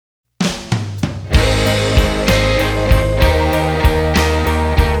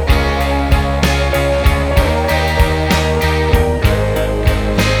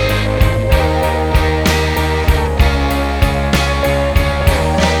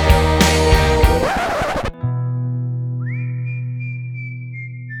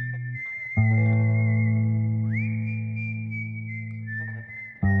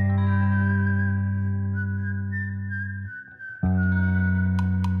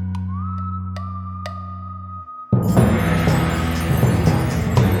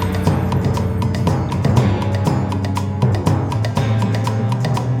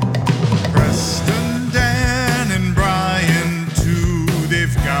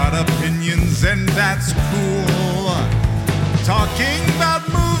got opinions and that's cool. Talking about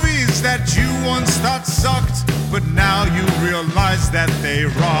movies that you once thought sucked, but now you realize that they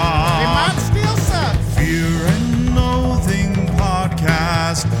rock. They might still suck. Fear and Loathing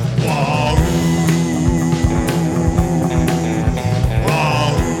Podcast. Wahoo!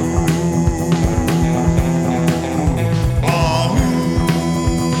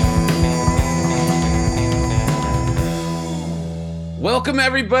 Welcome,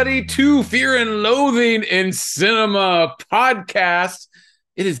 everybody, to Fear and Loathing in Cinema podcast.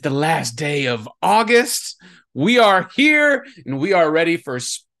 It is the last day of August. We are here, and we are ready for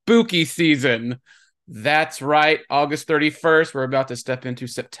spooky season. That's right, August 31st. We're about to step into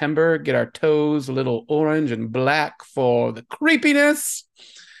September, get our toes a little orange and black for the creepiness.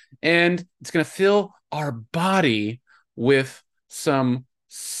 And it's going to fill our body with some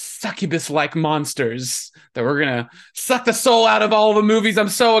succubus-like monsters that we're gonna suck the soul out of all the movies. I'm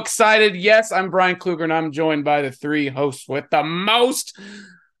so excited. Yes, I'm Brian Kluger, and I'm joined by the three hosts with the most.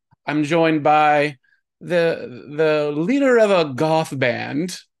 I'm joined by the leader of a goth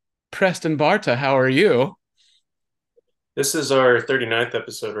band, Preston Barta. How are you? This is our 39th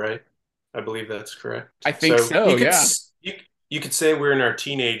episode, right? I believe that's correct. I think so, yeah. You could say we're in our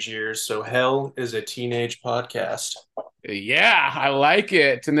teenage years, so Hell is a teenage podcast. Yeah, I like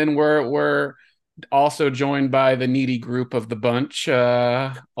it. And then we're also joined by the needy group of the bunch,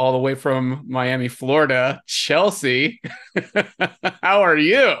 all the way from Miami, Florida, Chelsea. How are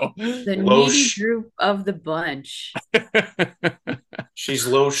you? The needy group of the bunch. She's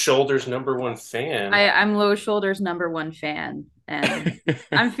Low Shoulders' number one fan. I'm Low Shoulders' number one fan, and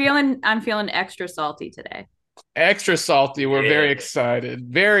I'm feeling extra salty today. Extra salty. We're very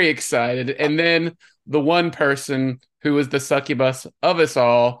excited. And then the one person who is the succubus of us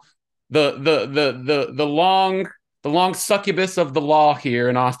all, the long succubus of the law here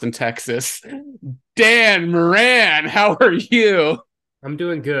in Austin, Texas, Dan Moran. How are you? I'm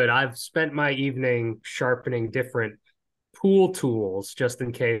doing good. I've spent my evening sharpening different pool tools just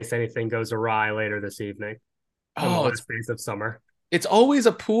in case anything goes awry later this evening. Oh, it's days of summer. It's always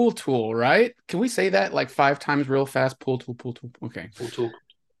a pool tool, right? Can we say that like 5 times real fast? Pool tool. Okay. Pool tool.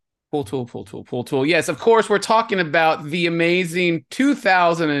 Yes, of course, we're talking about the amazing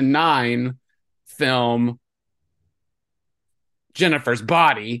 2009 film Jennifer's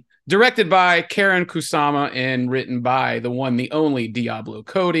Body, directed by Karyn Kusama and written by the one, the only Diablo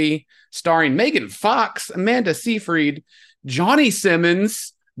Cody, starring Megan Fox, Amanda Seyfried, Johnny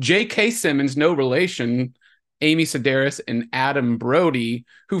Simmons, J.K. Simmons, no relation, Amy Sedaris, and Adam Brody,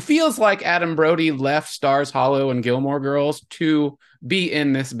 who feels like Adam Brody left Stars Hollow and Gilmore Girls to be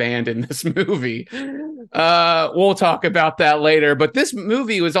in this band in this movie. We'll talk about that later. But this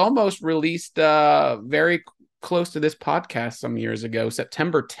movie was almost released very close to this podcast some years ago.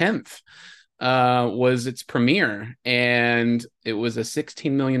 September 10th was its premiere, and it was a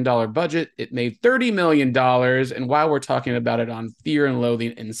 $16 million budget. It made $30 million. And while we're talking about it on Fear and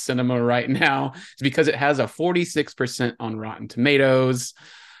Loathing in Cinema right now, it's because it has a 46% on Rotten Tomatoes.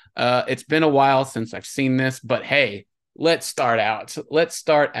 It's been a while since I've seen this, but hey, let's start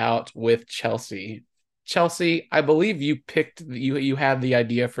out with Chelsea. Chelsea, I believe you had the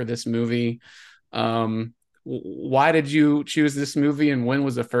idea for this movie. Why did you choose this movie, and when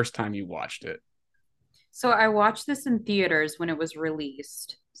was the first time you watched it? So I watched this in theaters when it was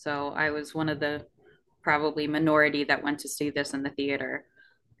released. So I was one of the probably minority that went to see this in the theater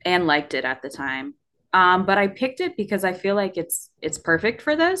and liked it at the time. But I picked it because I feel like it's perfect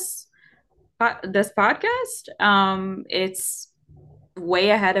for this podcast. It's way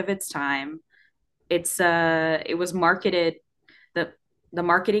ahead of its time. It was marketed, the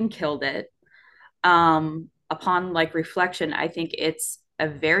marketing killed it. Upon like reflection, I think it's a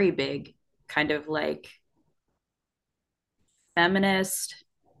very big kind of like feminist,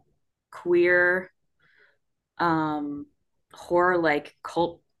 queer, horror like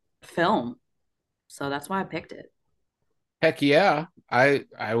cult film. So that's why I picked it. Heck yeah, I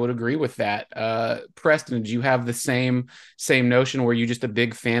would agree with that. Preston, did you have the same notion? Were you just a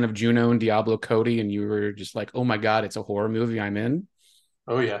big fan of Juno and Diablo Cody, and you were just like, oh my God, it's a horror movie I'm in?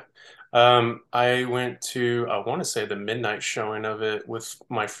 Oh yeah. I went to, I want to say, the midnight showing of it with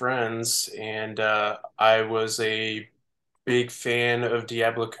my friends, and I was a big fan of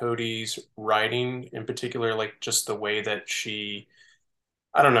Diablo Cody's writing, in particular, like just the way that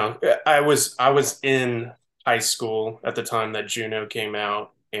I don't know, I was in high school at the time that Juno came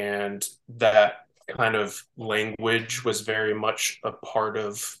out, and that kind of language was very much a part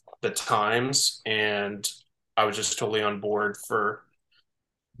of the times, and I was just totally on board for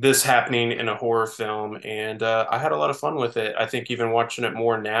this happening in a horror film, and I had a lot of fun with it. I think even watching it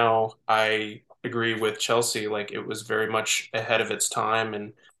more now, I agree with Chelsea. Like it was very much ahead of its time,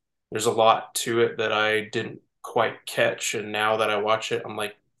 and there's a lot to it that I didn't quite catch. And now that I watch it, I'm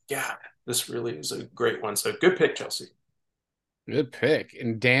like, yeah, this really is a great one. So good pick, Chelsea. Good pick.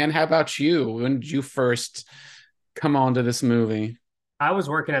 And Dan, how about you? When did you first come on to this movie? I was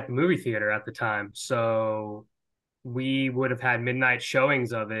working at the movie theater at the time, so we would have had midnight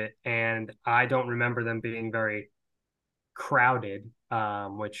showings of it, and I don't remember them being very crowded,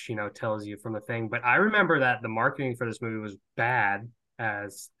 which tells you from the thing. But I remember that the marketing for this movie was bad,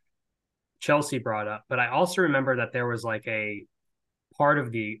 as Chelsea brought up. But I also remember that there was like a part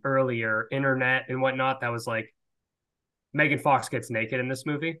of the earlier internet and whatnot that was like Megan Fox gets naked in this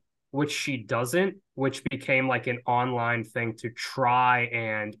movie, which she doesn't, which became like an online thing to try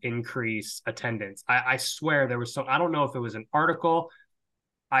and increase attendance. I swear there was some, I don't know if it was an article.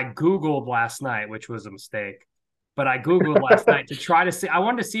 I Googled last night, which was a mistake, but I Googled last night to try to see, I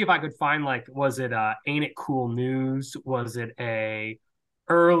wanted to see if I could find like, was it Ain't It Cool News? Was it a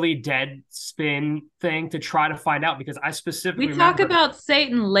early Deadspin thing to try to find out? Because I specifically We talk about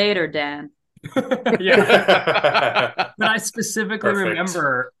Satan later, Dan. yeah. But I specifically Perfect.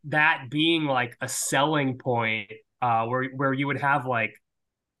 remember that being like a selling point where you would have like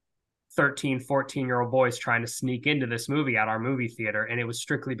 13, 14-year-old boys trying to sneak into this movie at our movie theater. And it was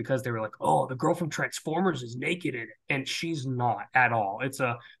strictly because they were like, oh, the girl from Transformers is naked in it. And she's not at all. It's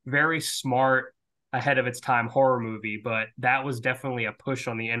a very smart, ahead of its time horror movie, but that was definitely a push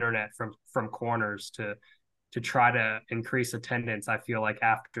on the internet from corners to try to increase attendance. I feel like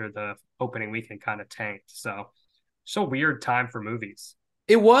after the opening weekend kind of tanked. So weird time for movies.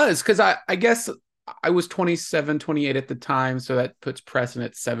 It was because I guess I was 27, 28 at the time. So that puts Preston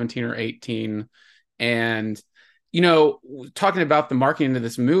at 17 or 18. And, talking about the marketing of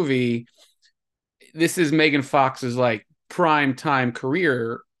this movie, this is Megan Fox's like prime time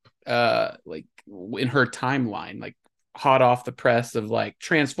career, like in her timeline, like hot off the press of like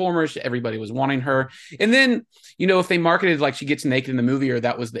Transformers. Everybody was wanting her. And then, if they marketed like she gets naked in the movie or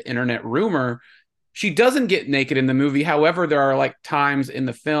that was the internet rumor, she doesn't get naked in the movie. However, there are like times in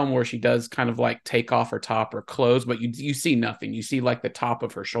the film where she does kind of like take off her top or clothes, but you see nothing. You see like the top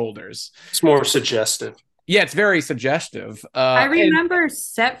of her shoulders. It's more suggestive. Yeah, it's very suggestive. I remember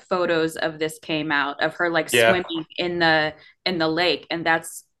set photos of this came out of her like Yeah. swimming in the lake, and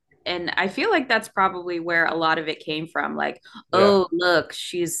I feel like that's probably where a lot of it came from. Like, oh look,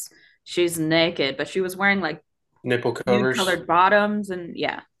 she's naked, but she was wearing like Nipple nude covers. colored bottoms, and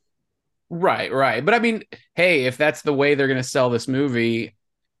yeah. Right. But I mean, hey, if that's the way they're going to sell this movie,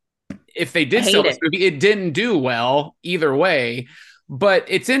 if they did sell this movie, it didn't do well either way. But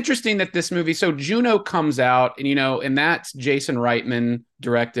it's interesting that this movie, so Juno comes out, and and that's Jason Reitman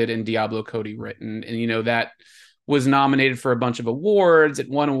directed and Diablo Cody written, and that was nominated for a bunch of awards. It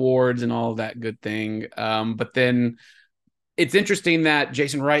won awards and all of that good thing. But then it's interesting that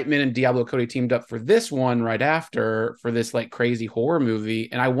Jason Reitman and Diablo Cody teamed up for this one right after for this like crazy horror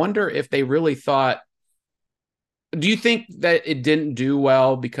movie. And I wonder if they really thought, do you think that it didn't do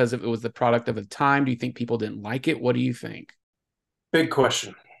well because it was the product of the time? Do you think people didn't like it? What do you think? Big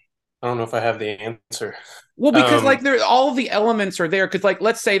question. I don't know if I have the answer. Well, because like there, all of the elements are there. Because like,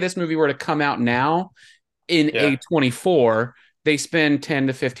 let's say this movie were to come out now in A24, they spend 10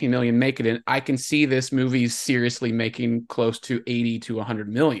 to 15 million making it. I can see this movie seriously making close to 80 to 100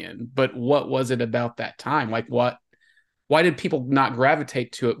 million. But what was it about that time? Like why did people not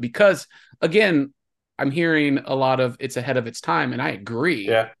gravitate to it? Because again, I'm hearing a lot of it's ahead of its time, and I agree.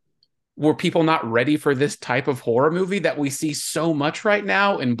 Yeah. Were people not ready for this type of horror movie that we see so much right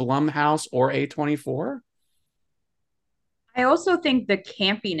now in Blumhouse or A24? I also think the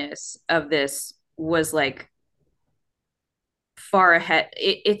campiness of this was like far ahead.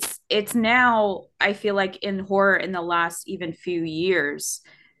 It's now, I feel like in horror in the last even few years,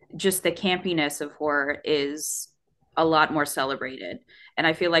 just the campiness of horror is a lot more celebrated. And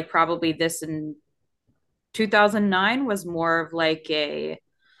I feel like probably this in 2009 was more of like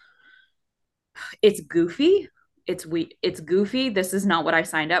it's goofy. It's goofy. This is not what I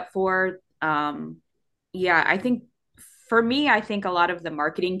signed up for. Yeah, I think for me, I think a lot of the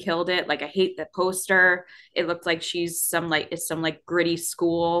marketing killed it. Like I hate the poster. It looked like it's some like gritty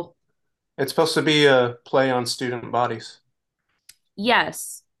school. It's supposed to be a play on student bodies.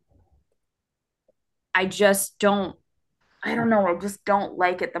 Yes. I just don't I don't know. I just don't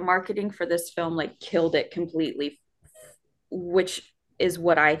like it. The marketing for this film like killed it completely, which is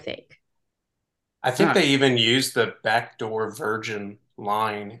what I think. I think they even used the backdoor virgin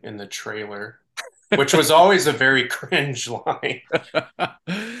line in the trailer. which was always a very cringe line.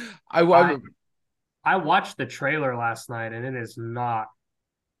 I I watched the trailer last night, and it is not.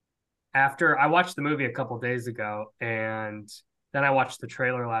 After I watched the movie a couple days ago, and then I watched the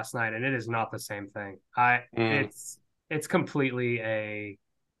trailer last night, and it is not the same thing. It's completely a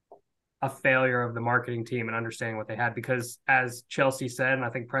failure of the marketing team and understanding what they had, because as Chelsea said, and I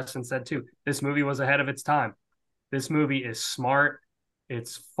think Preston said too, this movie was ahead of its time. This movie is smart,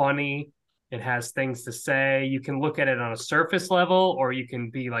 it's funny, it has things to say. You can look at it on a surface level, or you can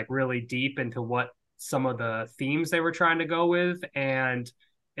be like really deep into what some of the themes they were trying to go with. And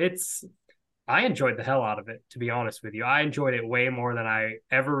it's I enjoyed the hell out of it, to be honest with you. I enjoyed it way more than I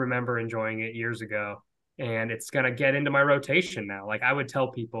ever remember enjoying it years ago. And it's gonna get into my rotation now. Like, I would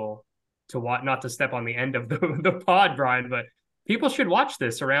tell people to watch, not to step on the end of the pod, Brian, but people should watch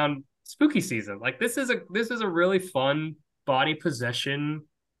this around spooky season. Like, this is a really fun body possession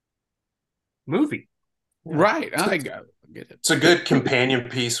movie. right. I get it. It's a good companion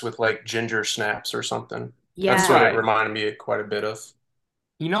piece with like Ginger Snaps or something. Yeah. That's what Right. it reminded me quite a bit of.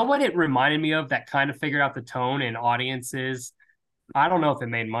 You know what it reminded me of that kind of figured out the tone in audiences? I don't know if it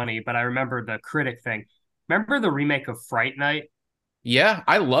made money, but I remember the critic thing. Remember the remake of Fright Night? Yeah,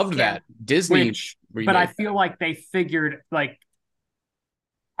 I loved Yeah. that Disney Which, remake. but I feel like they figured, like,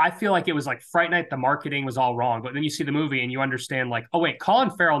 I feel like it was like Fright Night, the marketing was all wrong. But then you see the movie and you understand, like, oh, wait,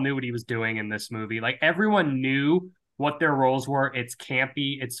 Colin Farrell knew what he was doing in this movie. Like, everyone knew what their roles were. It's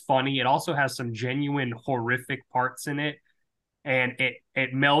campy, it's funny. It also has some genuine horrific parts in it. And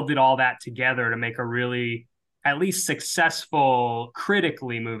it melded all that together to make a really, at least successful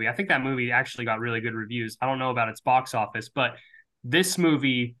critically movie. I think that movie actually got really good reviews. I don't know about its box office, but this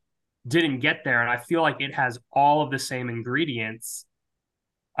movie didn't get there, and I feel like it has all of the same ingredients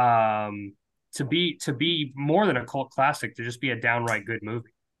to be more than a cult classic, to just be a downright good movie.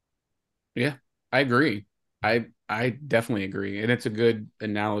 Yeah, I agree. I definitely agree, and it's a good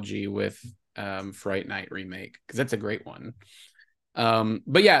analogy with Fright Night remake, because that's a great one.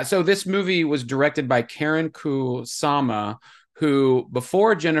 But yeah, so this movie was directed by Karen Kusama, who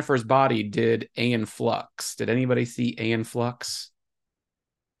before Jennifer's Body did Aeon Flux. Did anybody see Aeon Flux?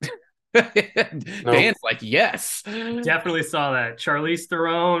 Dan's like, yes. Definitely saw that. Charlize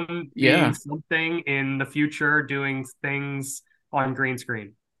Theron Yeah. being something in the future, doing things on green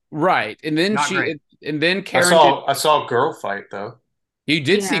screen. Right. And then Not great. Karen I saw a girl fight though. you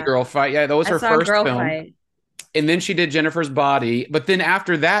did see Yeah. Girl Fight. Yeah, that was I her saw first Girl film. Fight. And then she did Jennifer's Body. But then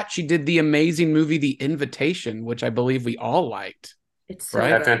after that, she did the amazing movie The Invitation, which I believe we all liked. It's so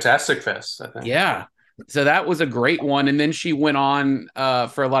Right. At good. Fantastic Fest, I think. Yeah. So that was a great one. And then she went on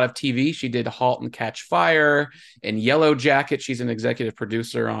for a lot of TV. She did Halt and Catch Fire and Yellow Jacket. She's an executive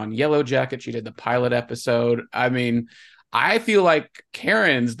producer on Yellow Jacket. She did the pilot episode. I mean, I feel like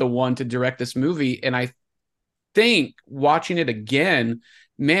Karen's the one to direct this movie. And I think watching it again,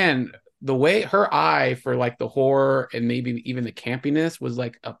 man, the way her eye for like the horror and maybe even the campiness was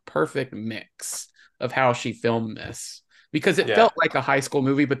like a perfect mix of how she filmed this, because it Yeah. felt like a high school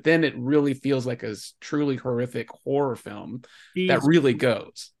movie, but then it really feels like a truly horrific horror film that really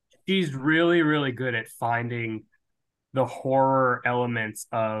goes. She's really, really good at finding the horror elements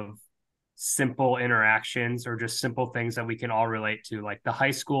of simple interactions, or just simple things that we can all relate to. Like the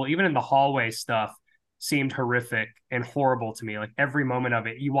high school, even in the hallway stuff, seemed horrific and horrible to me. Like every moment of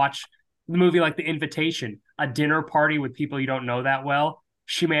it. You watch the movie like The Invitation, a dinner party with people you don't know that well.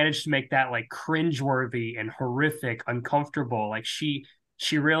 She managed to make that like cringeworthy and horrific, uncomfortable. Like she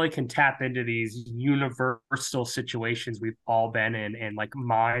really can tap into these universal situations we've all been in and like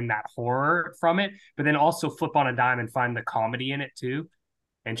mine that horror from it, but then also flip on a dime and find the comedy in it too.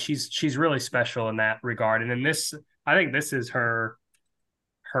 And she's really special in that regard. And in this, I think this is her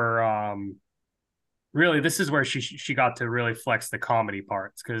really, this is where she got to really flex the comedy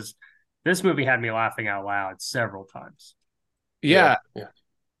parts, because this movie had me laughing out loud several times. Yeah.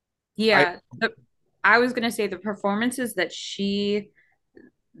 Yeah. I was going to say the performances that she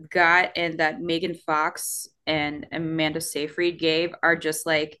got and that Megan Fox and Amanda Seyfried gave are just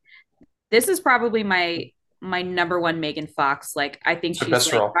like, this is probably my number one Megan Fox. Like, I think It's her she's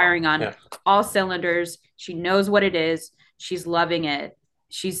best like role. firing on Yeah. all cylinders. She knows what it is. She's loving it.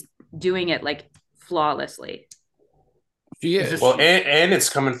 She's doing it like flawlessly. She Is is. this- Well, and it's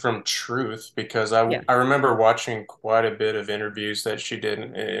coming from truth, because Yeah. I remember watching quite a bit of interviews that she did,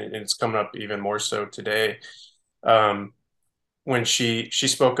 and it's coming up even more so today. When she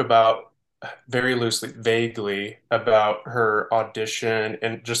spoke about, very loosely, vaguely, about her audition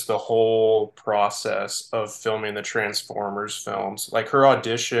and just the whole process of filming the Transformers films. Like her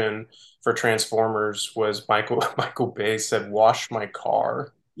audition for Transformers was Michael Bay said, "Wash my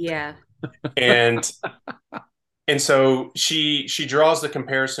car." Yeah. and so she draws the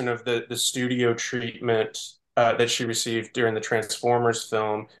comparison of the studio treatment that she received during the Transformers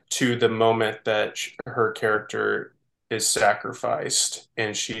film to the moment that her character is sacrificed,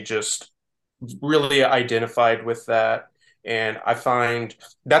 and she just really identified with that. And I find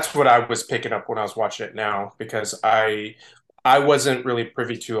that's what I was picking up when I was watching it now, because I wasn't really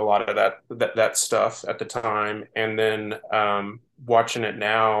privy to a lot of that stuff at the time. And then watching it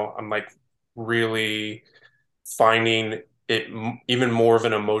now, I'm like really finding it even more of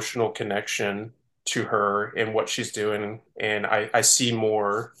an emotional connection to her and what she's doing. And I see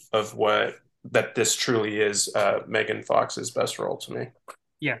more of what that this truly is Megan Fox's best role to me.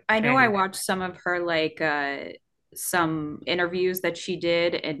 Yeah. I know I watched some of her like some interviews that she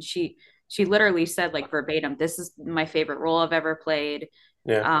did, and she literally said like verbatim, "This is my favorite role I've ever played."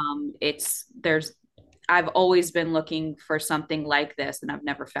 Yeah. It's there's I've always been looking for something like this, and I've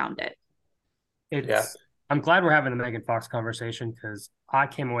never found it. I'm glad we're having the Megan Fox conversation, because I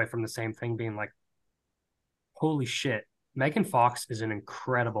came away from the same thing being like, holy shit, Megan Fox is an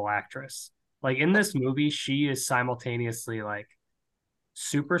incredible actress. Like in this movie, she is simultaneously like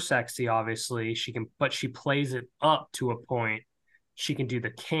super sexy, obviously. But she plays it up to a point. She can do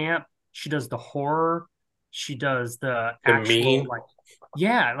the camp, she does the horror, she does the actual like,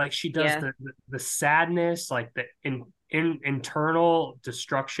 yeah, like she does the sadness, like the internal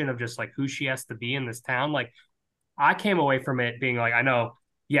destruction of just like who she has to be in this town. Like I came away from it being like, I know,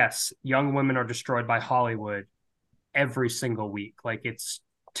 yes, young women are destroyed by Hollywood every single week. Like it's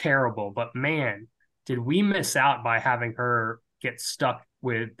terrible, but man, did we miss out by having her get stuck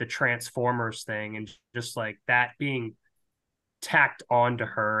with the Transformers thing, and just like that being tacked onto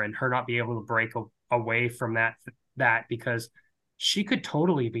her, and her not be able to break away from that because she could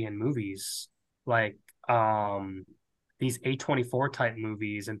totally be in movies like these A24 type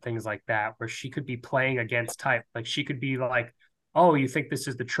movies and things like that, where she could be playing against type. Like she could be like, oh, you think this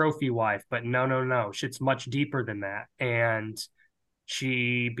is the trophy wife, but no, shit's much deeper than that. And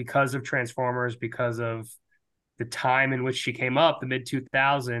she, because of Transformers, because of the time in which she came up, the mid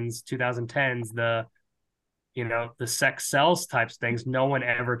 2000s, 2010s, the sex sells types things, no one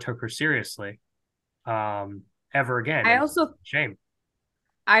ever took her seriously ever again. Shame.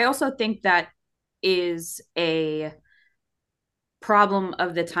 I also think that is a problem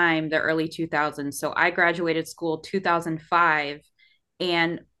of the time, the early 2000s. So I graduated school 2005,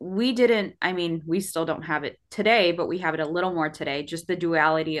 and we still don't have it today, but we have it a little more today, just the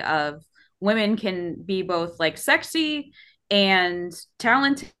duality of women can be both like sexy and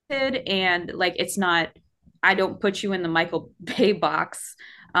talented, and like it's not, I don't put you in the Michael Bay box,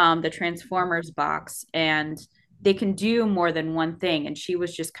 the Transformers box, and they can do more than one thing. And she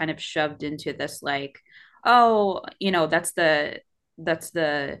was just kind of shoved into this like, oh, that's the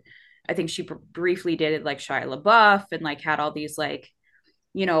I think she briefly did it like Shia LaBeouf, and like had all these like,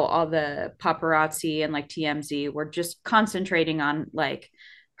 all the paparazzi and like TMZ were just concentrating on like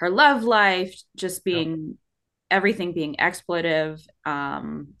her love life just being everything being expletive.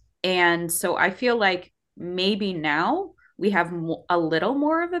 And so I feel like maybe now we have a little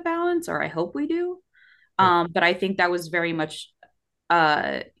more of a balance, or I hope we do. But I think that was very much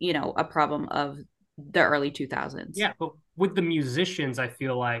a problem of the early 2000s. Yeah, but with the musicians, I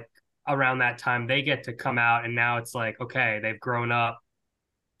feel like around that time they get to come out, and now it's like, okay, they've grown up,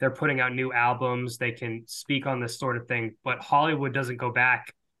 they're putting out new albums, they can speak on this sort of thing. But Hollywood doesn't go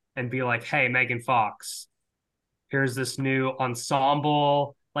back and be like, hey, Megan Fox, here's this new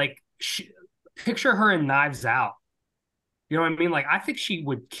ensemble. Like picture her in Knives Out. You know what I mean? Like I think she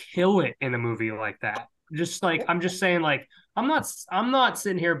would kill it in a movie like that. Just like, I'm just saying, like, I'm not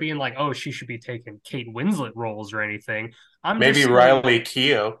sitting here being like, oh, she should be taking Kate Winslet roles or anything. Maybe Riley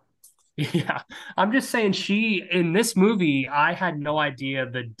Keough. Yeah, I'm just saying she, in this movie, I had no idea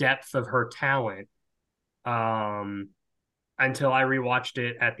the depth of her talent until I rewatched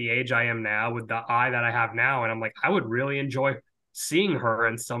it at the age I am now with the eye that I have now. And I'm like, I would really enjoy seeing her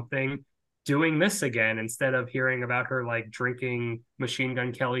in something doing this again, instead of hearing about her like drinking Machine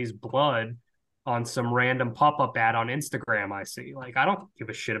Gun Kelly's blood on some random pop-up ad on Instagram I see. Like, I don't give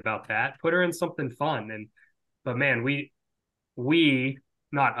a shit about that. Put her in something fun. But man, we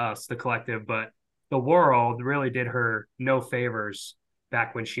not us, the collective, but the world really did her no favors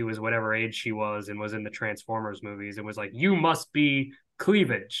back when she was whatever age she was and was in the Transformers movies. It was like, you must be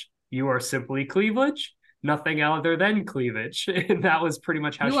cleavage. You are simply cleavage, nothing other than cleavage. And that was pretty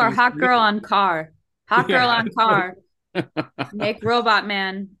much how you she are was hot girl on car. Hot girl on car. Make Robot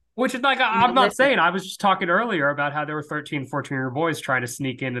Man. Which is like, I'm not saying, I was just talking earlier about how there were 13, 14-year-old boys trying to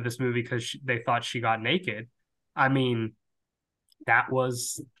sneak into this movie because they thought she got naked. I mean, that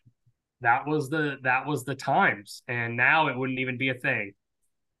was that was the times, and now it wouldn't even be a thing.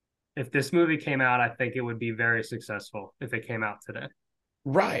 If this movie came out, I think it would be very successful if it came out today.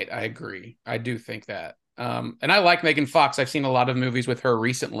 Right, I agree. I do think that. And I like Megan Fox. I've seen a lot of movies with her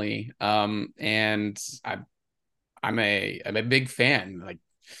recently. And I'm a big fan. Like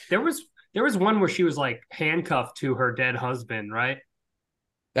there was one where she was like handcuffed to her dead husband, right?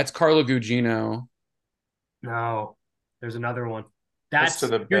 that's Carla Gugino. No, there's another one. That's to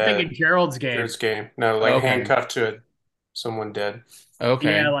the You're bed. thinking Gerald's Game. Gerald's Game. No, like Okay. handcuffed to someone dead.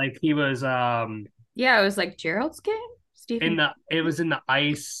 Okay. Yeah, like he was Yeah, it was like Gerald's Game. Stephen. it was in the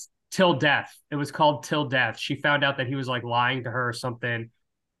ice till death. It was called Till Death. She found out that he was like lying to her or something.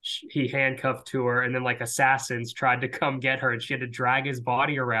 He handcuffed to her, and then like assassins tried to come get her, and she had to drag his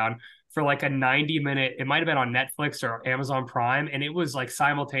body around for like a 90-minute. It might have been on Netflix or Amazon Prime, and it was like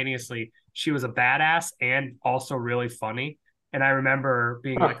simultaneously she was a badass and also really funny. And I remember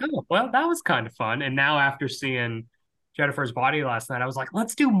being like, oh, well, that was kind of fun. And now after seeing Jennifer's Body last night, I was like,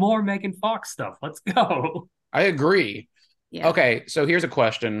 let's do more Megan Fox stuff. Let's go. I agree. Yeah. Okay, so here's a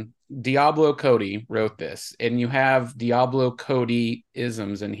question. Diablo Cody wrote this, and you have Diablo Cody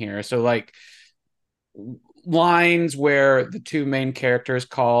isms in here. So like lines where the two main characters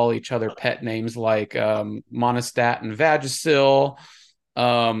call each other pet names like Monostat and Vagisil,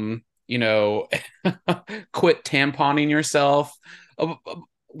 quit tamponing yourself,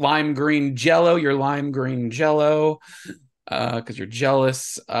 lime green jello, your lime green jello, because you're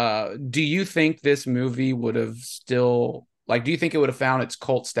jealous. Do you think this movie would have still, like, do you think it would have found its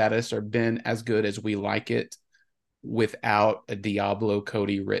cult status or been as good as we like it without a Diablo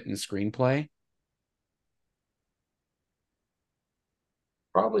Cody written screenplay?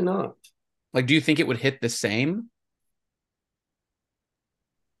 Probably not. Like, do you think it would hit the same?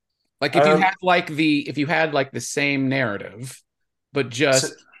 Like if you had like the same narrative, but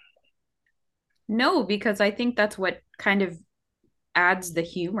just No, because I think that's what kind of adds the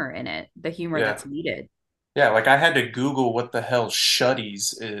humor in it, the humor Yeah. that's needed. Yeah, like I had to Google what the hell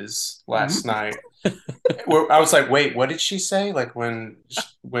Shuddies is last night. I was like, wait, what did she say? Like when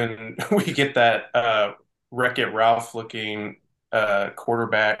we get that Wreck-It Ralph looking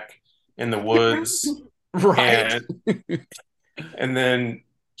quarterback in the woods, right. and then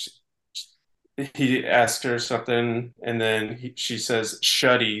he asked her something, and then she says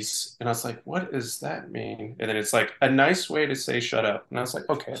Shuddies, and I was like, what does that mean? And then it's like a nice way to say shut up, and I was like,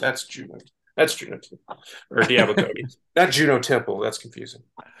 okay, that's Juno. That's Juno or Diablo Cody. Not Juno Temple. That's confusing.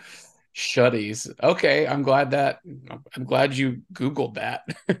 Shuddies. Okay, I'm glad you Googled that.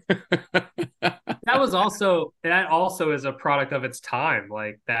 That also is a product of its time.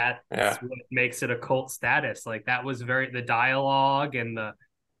 Like that's what makes it a cult status. Like that was the dialogue and the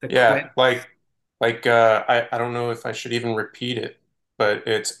quip. I don't know if I should even repeat it, but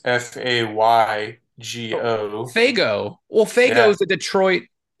it's Faygo. Faygo. Well, Faygo is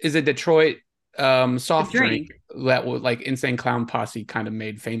a Detroit soft drink that was like Insane Clown Posse kind of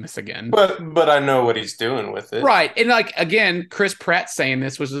made famous again. But I know what he's doing with it. Right. And like again, Chris Pratt saying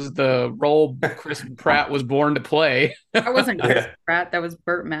this was the role Chris Pratt was born to play. That wasn't Chris Pratt, that was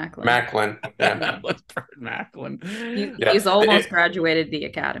Burt Macklin. Yeah. That was Burt Macklin. He's almost graduated the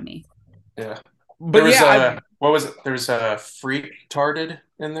academy. Yeah. But what was it? There's a freak tarded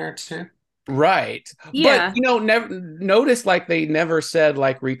in there too. Right. Yeah. But never notice like they never said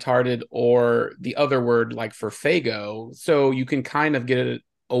like retarded or the other word like for Faygo. So you can kind of get it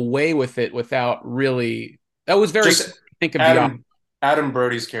away with it without really. That was very think of Adam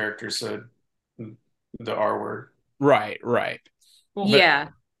Brody's character said the R word. Right. Well, yeah.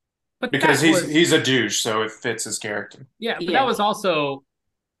 But because he's a douche, so it fits his character. Yeah, but that was also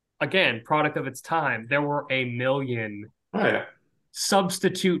again product of its time. There were a million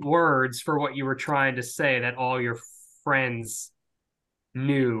substitute words for what you were trying to say that all your friends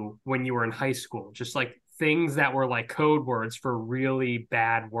knew when you were in high school, just like things that were like code words for really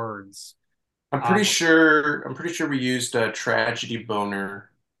bad words. I'm pretty sure we used a tragedy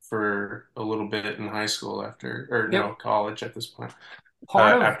boner for a little bit in high school college at this point.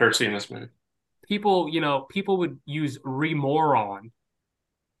 After seeing this movie, people would use remoron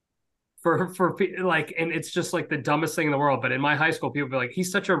for like, and it's just like the dumbest thing in the world. But in my high school, people would be like,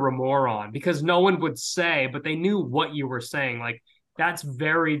 he's such a remoron, because no one would say, but they knew what you were saying. Like that's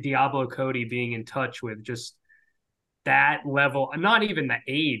very Diablo Cody being in touch with just that level, not even the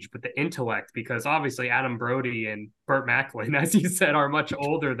age, but the intellect, because obviously Adam Brody and Burt Macklin, as you said, are much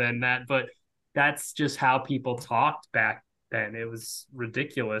older than that. But that's just how people talked back then. It was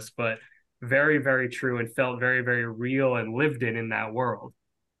ridiculous, but very, very true and felt very, very real and lived in that world.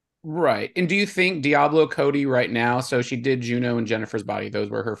 Right. And do you think Diablo Cody right now? So she did Juno and Jennifer's Body. Those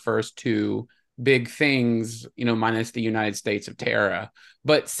were her first two big things, minus the United States of Terra.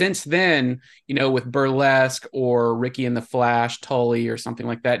 But since then, with Burlesque or Ricky and the Flash, Tully, or something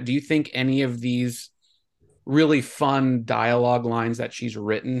like that, do you think any of these really fun dialogue lines that she's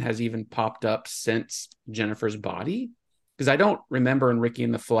written has even popped up since Jennifer's Body? Because I don't remember in Ricky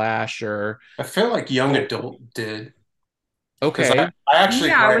and the Flash or. I feel like Young Adult did. Okay. I actually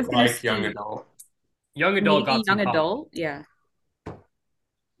Yeah, I quite was gonna like say- Young Adult. Young Adult Maybe got some young pop. adult. Yeah.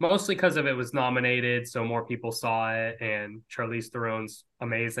 Mostly because of it was nominated, so more people saw it, and Charlize Theron's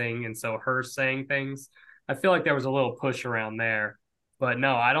amazing, and so her saying things, I feel like there was a little push around there. But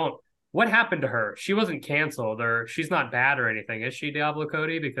no, I don't. What happened to her? She wasn't canceled, or she's not bad or anything, is she, Diablo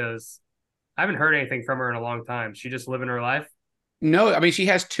Cody? Because I haven't heard anything from her in a long time. She just living her life. No, I mean, she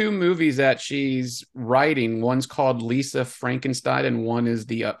has two movies that she's writing. One's called Lisa Frankenstein, and one is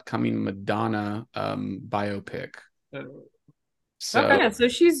the upcoming Madonna biopic. Uh, So, Yeah, so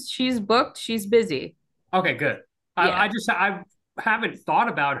she's booked. She's busy. Okay, good. Yeah. I haven't thought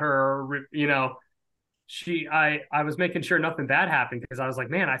about her. I was making sure nothing bad happened because I was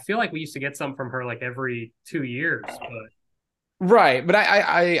like, man, I feel like we used to get some from her like every 2 years. But right. But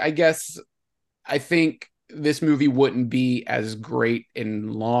I guess I think this movie wouldn't be as great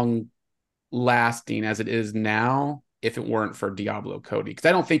and long lasting as it is now if it weren't for Diablo Cody. Because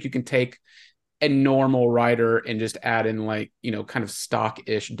I don't think you can take a normal writer and just add in kind of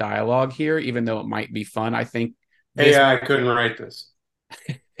stock-ish dialogue here, even though it might be fun. I think I couldn't write this.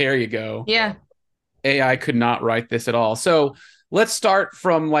 There you go. Yeah. AI could not write this at all. So let's start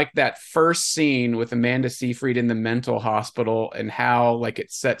from that first scene with Amanda Seyfried in the mental hospital and how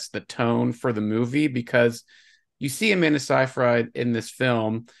it sets the tone for the movie, because you see Amanda Seyfried in this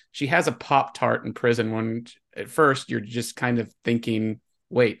film. She has a Pop-Tart in prison when at first you're just kind of thinking,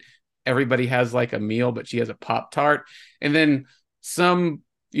 wait, everybody has a meal, but she has a Pop-Tart. And then some,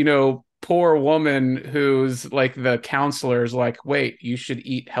 poor woman who's the counselor's wait, you should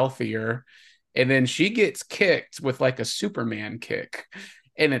eat healthier. And then she gets kicked with a Superman kick,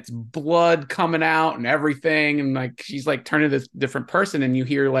 and it's blood coming out and everything. And she's turning this different person. And you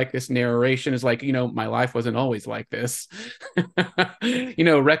hear this narration is my life wasn't always like this,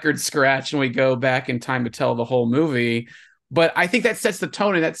 record scratch. And we go back in time to tell the whole movie. But I think that sets the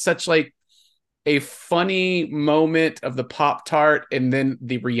tone, and that's such a funny moment of the Pop-Tart, and then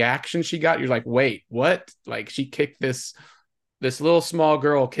the reaction she got. You're like, wait, what? She kicked this little small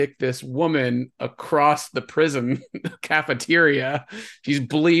girl kicked this woman across the prison cafeteria. She's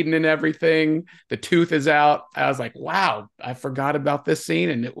bleeding and everything. The tooth is out. I was like, wow, I forgot about this scene,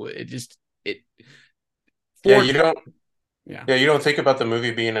 and you don't think about the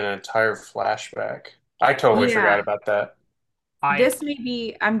movie being an entire flashback. I totally Yeah. forgot about that. This may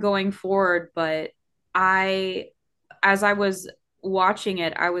be I'm going forward, but as I was watching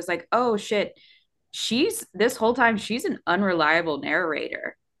it, I was like, oh shit, this whole time she's an unreliable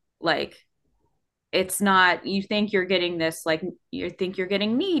narrator. It's not, you think you're getting this, you think you're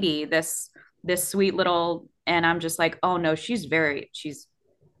getting Needy, this sweet little, and I'm just like, oh no, she's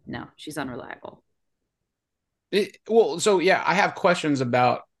unreliable. So yeah, I have questions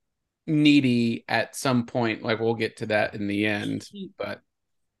about Needy at some point. We'll get to that in the end. But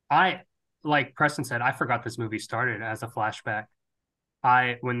like Preston said, I forgot this movie started as a flashback.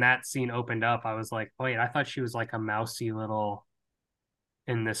 When that scene opened up, I was like, wait, I thought she was a mousy little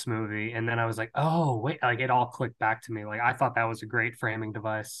in this movie. And then I was like, oh, wait, it all clicked back to me. I thought that was a great framing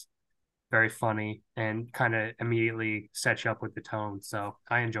device. Very funny, and kind of immediately set you up with the tone. So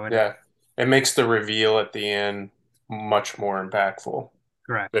I enjoyed it. Yeah. It makes the reveal at the end much more impactful.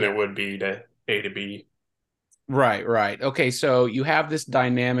 Correct. Than it would be to A to B. Right. Okay, so you have this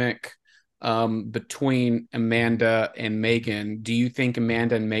dynamic between Amanda and Megan. Do you think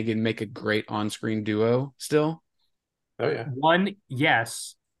Amanda and Megan make a great on-screen duo still? Oh yeah. One,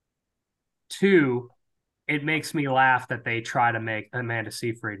 yes. Two, it makes me laugh that they try to make Amanda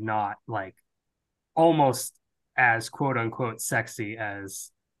Seyfried not almost as quote unquote sexy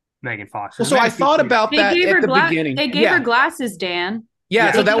as Megan Fox. Well, so I thought about that at the beginning. They gave her glasses, Dan.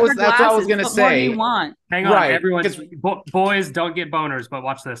 Yeah, so that's what I was gonna say. What do you want? Hang on, Right, everyone. Boys don't get boners, but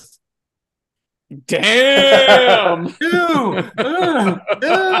watch this. Damn! In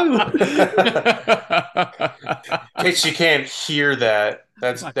case you can't hear that,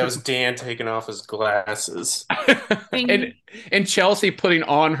 that was Dan taking off his glasses. and Chelsea putting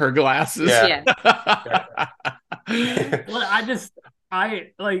on her glasses. Yeah. Well,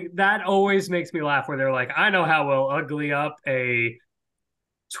 I that always makes me laugh where they're like, I know how we'll ugly up a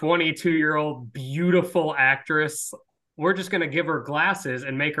 22-year-old beautiful actress we're just going to give her glasses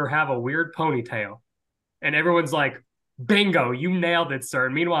and make her have a weird ponytail. And everyone's like, bingo, you nailed it, sir.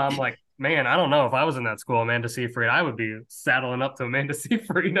 And meanwhile, I'm like, man, I don't know if I was in that school, Amanda Seyfried, I would be saddling up to Amanda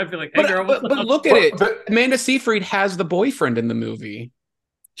Seyfried. I'd be like, hey, girl, but look at it. Amanda Seyfried has the boyfriend in the movie.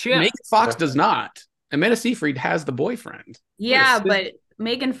 Megan Fox does not. Amanda Seyfried has the boyfriend. Yeah, but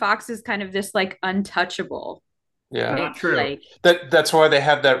Megan Fox is kind of this like untouchable. Yeah, not true. Like, that's why they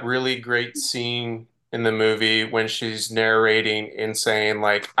have that really great scene in the movie when she's narrating and saying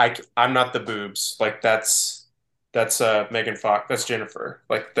like, I'm not the boobs. Like that's Megan Fox. That's Jennifer.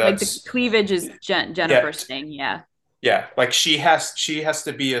 Like the cleavage is Jennifer's thing. Yeah. Yeah, like she has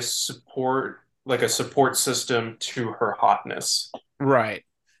to be a support system to her hotness. Right.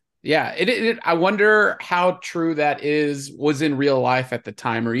 Yeah. I wonder how true that was in real life at the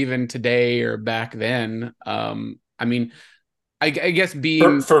time, or even today or back then. I mean, I guess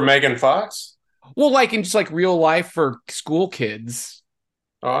being for Megan Fox. Well, like in just like real life for school kids.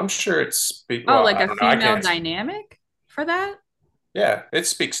 Oh, I'm sure it's like a female dynamic for that. Yeah, it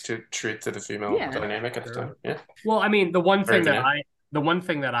speaks to the female dynamic at the time. Yeah. Well, I mean, the one thing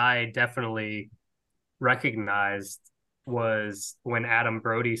that I definitely recognized was when Adam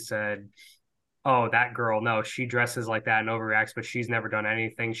Brody said, "Oh, that girl, no, she dresses like that and overreacts, but she's never done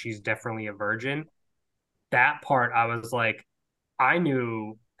anything. She's definitely a virgin." That part, I was like, I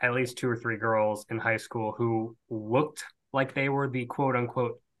knew at least 2 or 3 girls in high school who looked like they were the quote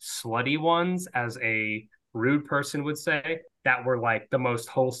unquote slutty ones, as a rude person would say, that were like the most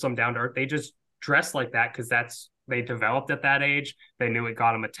wholesome, down to earth. They just dressed like that because they developed at that age. They knew it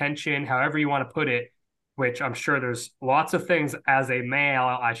got them attention, however you want to put it, which I'm sure there's lots of things as a male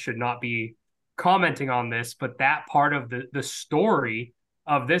I should not be commenting on this, but that part of the story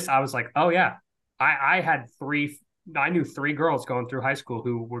of this, I was like, oh yeah, I knew 3 girls going through high school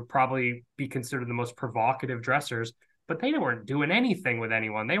who would probably be considered the most provocative dressers, but they weren't doing anything with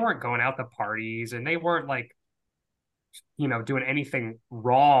anyone. They weren't going out to parties, and they weren't like, doing anything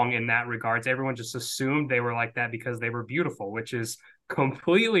wrong in that regards. Everyone just assumed they were like that because they were beautiful, which is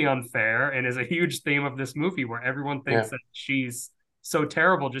completely unfair and is a huge theme of this movie, where everyone thinks that she's so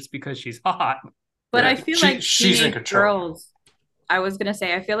terrible just because she's hot. But I feel like she's in control. Girls, I was going to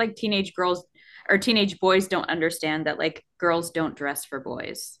say, I feel like teenage girls or teenage boys don't understand that like girls don't dress for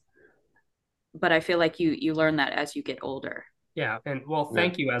boys. But I feel like you learn that as you get older. Yeah. And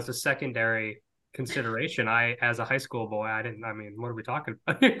thank you. As a secondary consideration, as a high school boy, what are we talking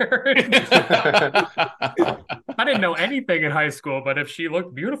about here? I didn't know anything in high school, but if she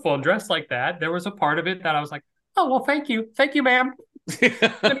looked beautiful and dressed like that, there was a part of it that I was like, oh, well, thank you, ma'am.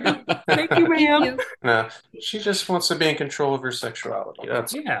 Thank you, ma'am. No, she just wants to be in control of her sexuality.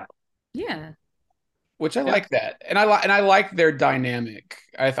 That's yeah. Which I like that, and I like their dynamic.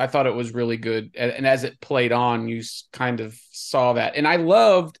 I thought it was really good, and as it played on, you kind of saw that, and I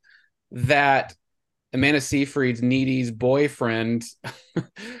loved that Amanda Seyfried's Needy's boyfriend,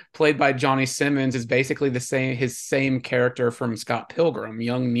 played by Johnny Simmons, is basically his same character from Scott Pilgrim,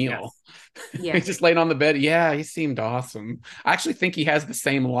 young Neil. Yeah. He's just laying on the bed. Yeah, he seemed awesome. I actually think he has the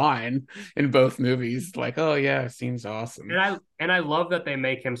same line in both movies. Like, oh yeah, seems awesome. And I love that they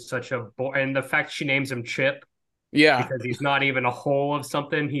make him such a boy, and the fact she names him Chip. Yeah, because he's not even a whole of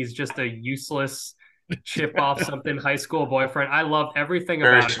something. He's just a useless chip off something high school boyfriend. I loved everything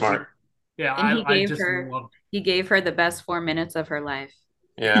about it. Smart. Yeah, and he gave her the best 4 minutes of her life.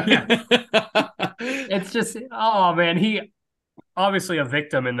 Yeah. It's just, oh man, he obviously a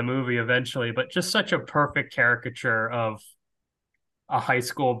victim in the movie eventually, but just such a perfect caricature of a high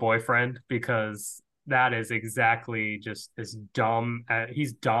school boyfriend, because that is exactly just this dumb.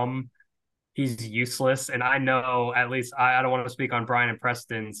 He's dumb. He's useless. And I know, at least I don't want to speak on Brian and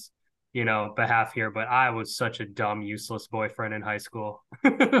Preston's behalf here, but I was such a dumb, useless boyfriend in high school.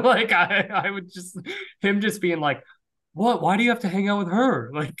 Like I would him just being like, what? Why do you have to hang out with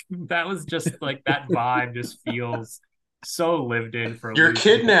her? Like that was just like, that vibe just feels so lived in for. You're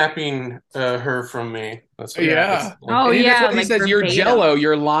kidnapping her from me. That's what yeah. Oh yeah. That's what he says. You're Jello.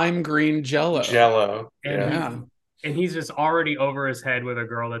 You're lime green Jello. Jello. And he's just already over his head with a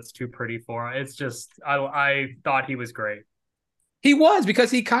girl that's too pretty for her. It's just, I thought he was great. He was,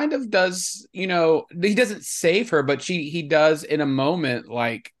 because he kind of does, he doesn't save her, but he does in a moment,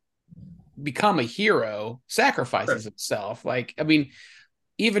 like, become a hero, sacrifices himself. Like, I mean,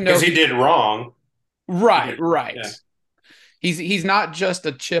 even though he did wrong. Right. Yeah. He's not just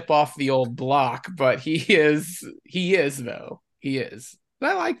a chip off the old block, but he is though. He is.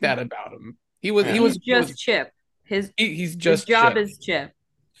 I like that about him. He's just Chip. His job is Chip.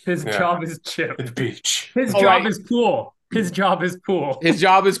 His job is Chip. The beach. His job is cool. His job is pool. His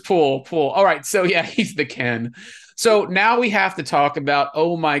job is pool. All right. So yeah, he's the Ken. So now we have to talk about,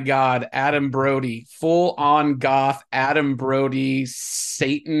 oh my God, Adam Brody, full on goth Adam Brody,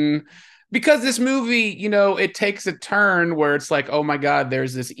 Satan. Because this movie, it takes a turn where it's like, oh my God,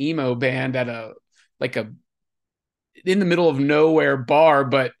 there's this emo band at a in the middle of nowhere bar,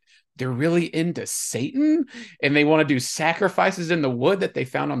 but they're really into Satan and they want to do sacrifices in the wood that they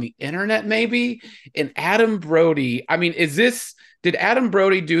found on the internet, maybe. And Adam Brody, I mean, did Adam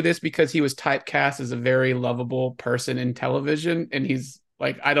Brody do this because he was typecast as a very lovable person in television? And he's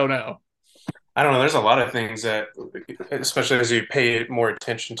like, I don't know. There's a lot of things that, especially as you pay more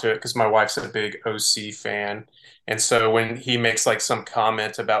attention to it, because my wife's a big OC fan. And so when he makes like some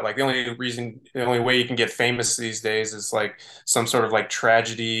comment about like the only way you can get famous these days is like some sort of like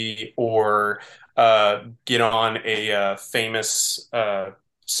tragedy or get on a famous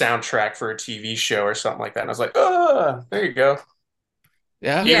soundtrack for a TV show or something like that. And I was like, oh, there you go.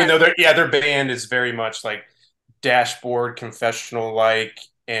 Yeah. Even though their band is very much like Dashboard confessional like,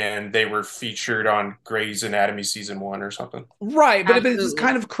 and they were featured on Grey's Anatomy season 1 or something. Right. But it's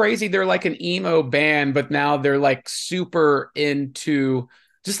kind of crazy. They're like an emo band, but now they're like super into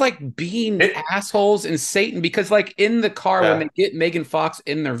just like being assholes and Satan. Because like in the car, when they get Megan Fox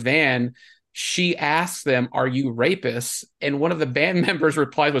in their van, she asks them, are you rapists? And one of the band members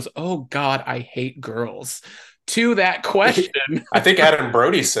replies was, oh God, I hate girls. To that question. I think Adam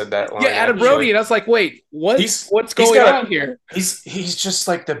Brody said that line. Yeah, Adam Brody. And I was like, wait, what's going on here? He's just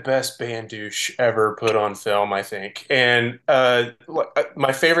like the best band douche ever put on film, I think. And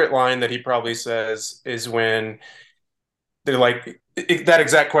my favorite line that he probably says is when they're like, that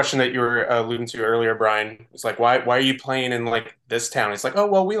exact question that you were alluding to earlier, Brian. It's like, why are you playing in like this town? It's like, oh,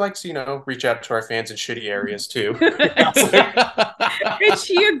 well, we like to, reach out to our fans in shitty areas too. And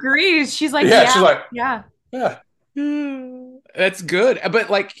she agrees. She's like, she's like, yeah. That's good. But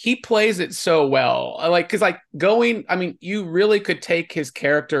like he plays it so well. Like, because like you really could take his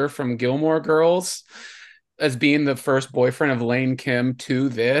character from Gilmore Girls as being the first boyfriend of Lane Kim to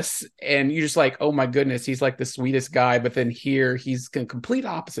this, and you're just like, oh my goodness, he's like the sweetest guy. But then here he's the complete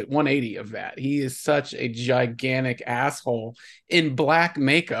opposite, 180 of that. He is such a gigantic asshole in black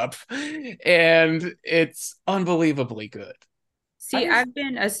makeup, and it's unbelievably good. See, I've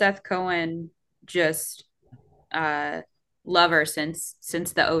been a Seth Cohen just lover since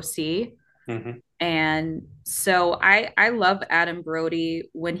the OC. Mm-hmm. And so I love Adam Brody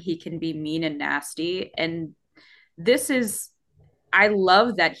when he can be mean and nasty. And I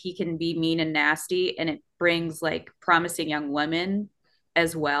love that he can be mean and nasty, and it brings like Promising Young Women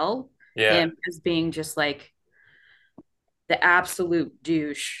as well. Yeah. Him as being just like the absolute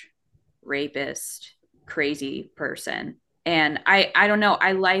douche, rapist, crazy person. And I don't know,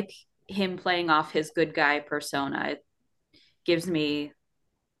 I like him playing off his good guy persona. It gives me,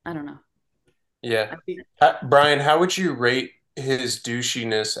 I don't know. Yeah. Brian, how would you rate his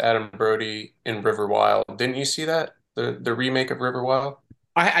douchiness, Adam Brody, in River Wild? Didn't you see that? The remake of River Wild?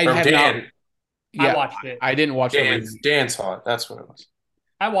 I have Dan. not. Yeah, I watched it. I didn't watch it. Dan saw it. That's what it was.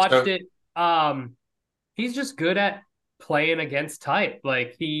 I watched it. He's just good at playing against type.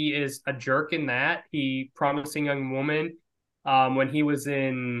 Like, he is a jerk in that. Promising Young Woman. When he was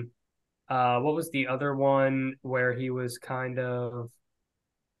in, what was the other one where he was kind of,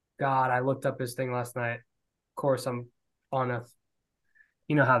 God, I looked up his thing last night. Of course, I'm on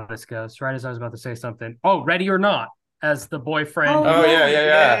you know how this goes, right as I was about to say something. Oh, Ready or Not, as the boyfriend. Oh, yeah.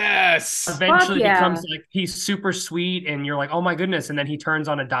 Yes. Eventually becomes like, he's super sweet and you're like, oh my goodness. And then he turns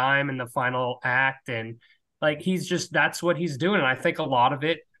on a dime in the final act. And like, that's what he's doing. And I think a lot of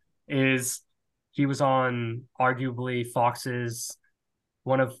it is he was on arguably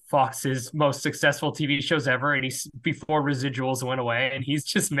one of Fox's most successful TV shows ever. And he's before residuals went away, and he's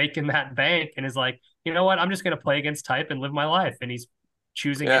just making that bank and is like, you know what? I'm just going to play against type and live my life. And he's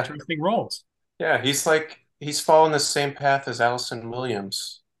choosing interesting roles. Yeah. He's following the same path as Allison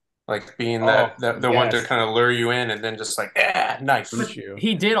Williams, like being the one to kind of lure you in and then just like, nice.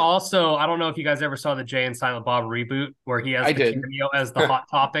 He did also, I don't know if you guys ever saw the Jay and Silent Bob reboot where he has cameo as the Hot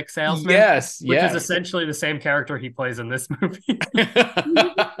Topic salesman. Which is essentially the same character he plays in this movie.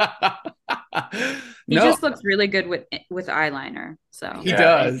 He just looks really good with eyeliner. So he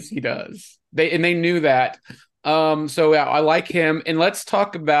does. They knew that. So yeah, I like him. And let's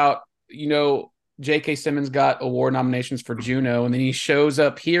talk about, J.K. Simmons got award nominations for Juno, and then he shows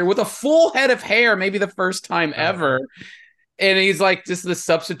up here with a full head of hair, maybe the first time ever. And he's like just the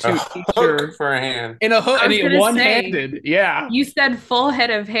substitute teacher for a hand. In a hook, and he one-handed. Yeah. You said full head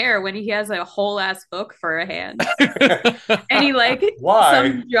of hair when he has a whole ass hook for a hand. And he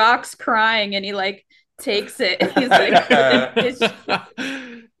some jock's crying, and he takes it. He's like,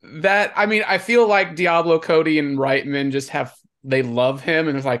 that I mean, I feel like Diablo Cody and Reitman just they love him,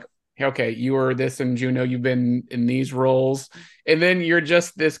 and it's like, okay, you were this in Juno, you've been in these roles, and then you're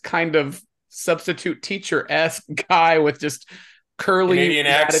just this kind of substitute teacher-esque guy with just curly Canadian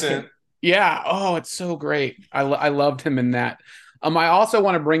accent. Yeah. Oh, it's so great. I loved him in that. I also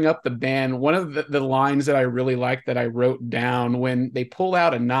want to bring up the band. One of the lines that I really liked that I wrote down when they pull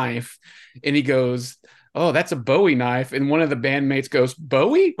out a knife and he goes, "Oh, that's a Bowie knife." And one of the bandmates goes,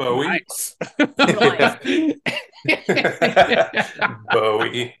 "Bowie? Bowie? Nice."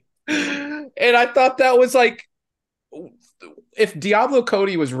 Bowie. And I thought that was like, if Diablo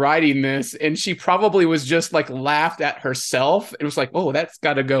Cody was writing this and she probably was just like laughed at herself, it was like, oh, that's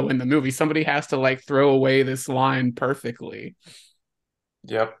got to go in the movie. Somebody has to like throw away this line perfectly.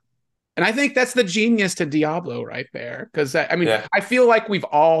 Yep. And I think that's the genius to Diablo right there. Because I mean, I feel like we've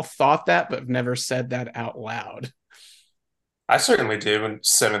all thought that, but never said that out loud. I certainly did in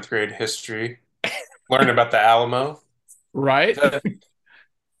 7th grade history. Learn about the Alamo. Right?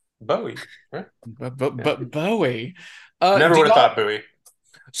 Bowie. Right? But Bowie. Never would have thought Bowie.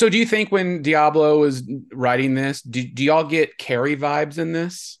 So do you think when Diablo was writing this, do y'all get Carrie vibes in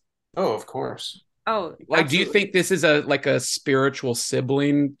this? Oh, of course. Oh, like, absolutely. Do you think this is a spiritual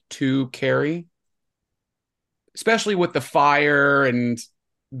sibling to Carrie? Especially with the fire and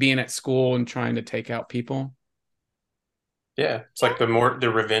being at school and trying to take out people? Yeah, it's like the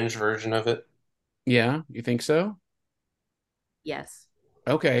revenge version of it. Yeah, you think so? Yes.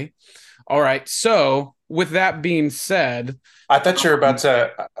 Okay. All right. So with that being said, I thought you were about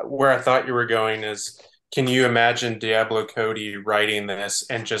to, where I thought you were going is, can you imagine Diablo Cody writing this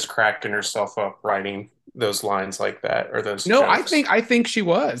and just cracking herself up writing those lines like that or those No, jokes? I think she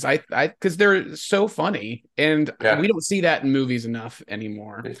was. I because they're so funny, and we don't see that in movies enough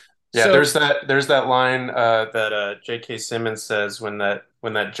anymore. Yeah, so, there's that line that J.K. Simmons says when that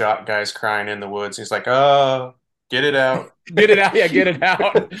jock guy's crying in the woods. He's like, "Oh, get it out, get it out, yeah, get it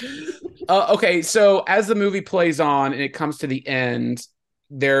out." Okay, so as the movie plays on and it comes to the end,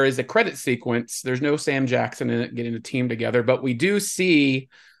 there is a credit sequence. There's no Sam Jackson in it getting a team together, but we do see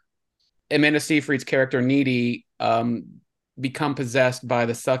Amanda Seyfried's character Needy become possessed by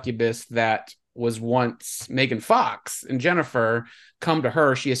the succubus that was once Megan Fox, and Jennifer come to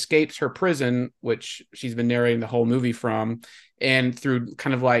her. She escapes her prison, which she's been narrating the whole movie from, and through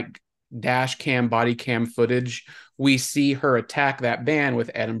kind of like dash cam, body cam footage, we see her attack that band with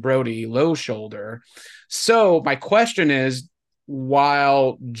Adam Brody, Low Shoulder. So my question is,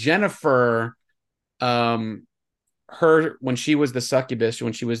 while Jennifer, when she was the succubus,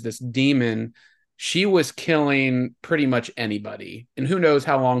 when she was this demon, she was killing pretty much anybody, and who knows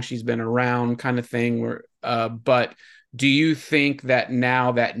how long she's been around, kind of thing. But do you think that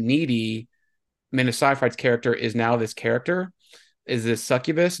now that Needy, Amanda Seyfried's character, is now this character, is this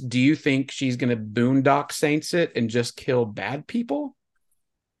succubus? Do you think she's going to Boondock Saints it and just kill bad people?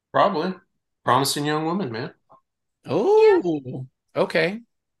 Probably. Promising young woman, man. Oh, yeah. Okay.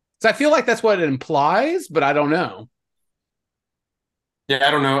 So I feel like that's what it implies, but I don't know. Yeah,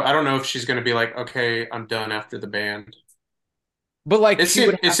 I don't know. I don't know if she's going to be like, okay, I'm done after the band. But like, it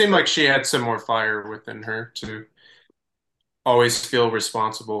seemed like she had some more fire within her to always feel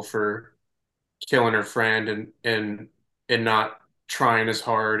responsible for killing her friend and not trying as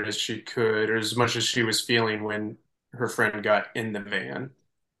hard as she could or as much as she was feeling when her friend got in the van.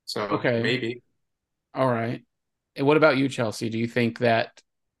 So okay, maybe. All right. And what about you, Chelsea? Do you think that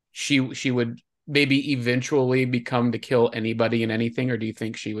she would maybe eventually become to kill anybody and anything, or do you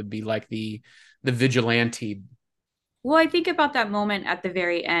think she would be like the vigilante? Well, I think about that moment at the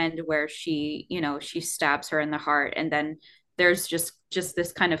very end where she stabs her in the heart, and then there's just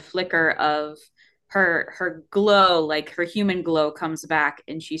this kind of flicker of her glow, like her human glow comes back,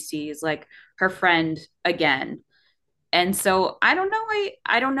 and she sees like her friend again. And so I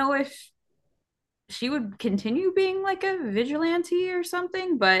don't know if she would continue being like a vigilante or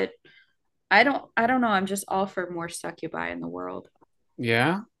something, but I don't know. I'm just all for more succubi in the world.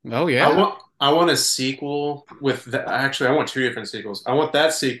 Yeah. Oh yeah. I want a sequel with that. Actually, I want 2 different sequels. I want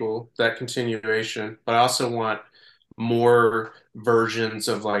that sequel, that continuation, but I also want more versions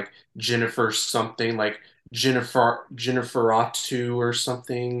of like Jennifer something, like Jenniferatu or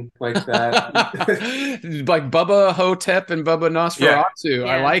something like that. Like Bubba Hotep and Bubba Nosferatu. Yeah.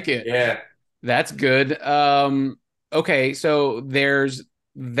 I like it. Yeah. That's good. Okay, so there's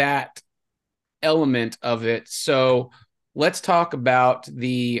that element of it. So let's talk about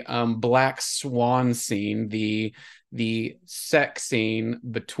the Black Swan scene, the sex scene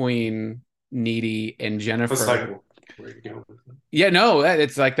between Needy and Jennifer. where you go with it. Yeah, no,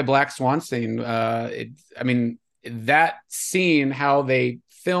 it's like the Black Swan scene. I mean, that scene, how they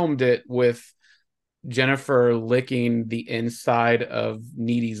filmed it with Jennifer licking the inside of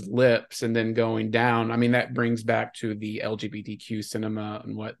Needy's lips and then going down. I mean, that brings back to the LGBTQ cinema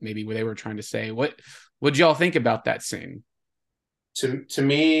and what maybe they were trying to say. What y'all think about that scene? To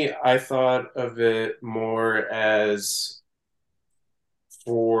me, I thought of it more as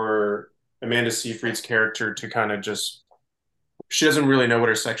for Amanda Seyfried's character to kind of just, she doesn't really know what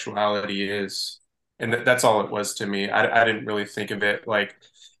her sexuality is. And that's all it was to me. I didn't really think of it like,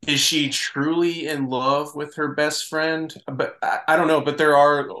 is she truly in love with her best friend? But I don't know. But there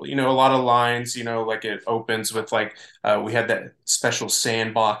are, a lot of lines, like it opens with like, we had that special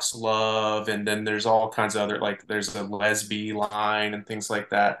sandbox love. And then there's all kinds of other, like there's a lesbian line and things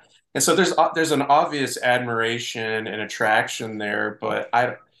like that. And so there's an obvious admiration and attraction there. But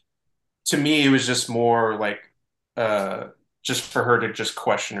to me, it was just more like, just for her to just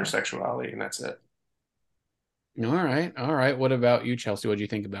question her sexuality, and that's it. All right. All right. What about you, Chelsea? What do you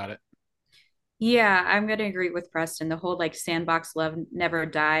think about it? Yeah, I'm gonna agree with Preston. The whole like sandbox love never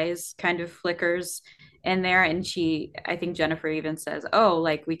dies kind of flickers in there. And I think Jennifer even says, "Oh,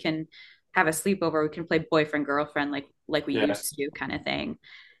 like we can have a sleepover, we can play boyfriend girlfriend like we Yes. used to," kind of thing.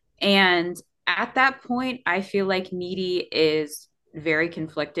 And at that point, I feel like Needy is very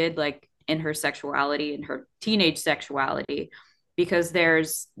conflicted, like in her sexuality and her teenage sexuality, because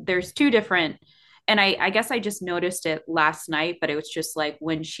there's two different, and I guess I just noticed it last night, but it was just like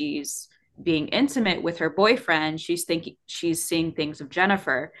when she's being intimate with her boyfriend, she's seeing things of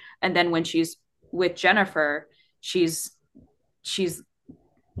Jennifer. And then when she's with Jennifer, she's she's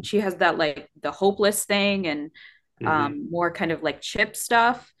she has that like the hopeless thing and more kind of like chip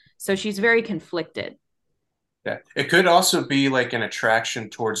stuff. So she's very conflicted. Yeah. It could also be like an attraction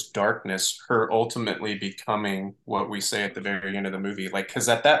towards darkness, her ultimately becoming what we say at the very end of the movie. Like, because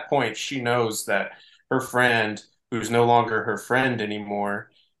at that point, she knows that her friend, who's no longer her friend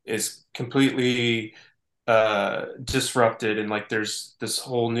anymore, is completely disrupted. And like, there's this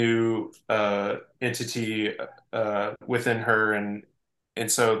whole new entity within her. And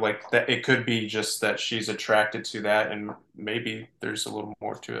so, like, that it could be just that she's attracted to that. And maybe there's a little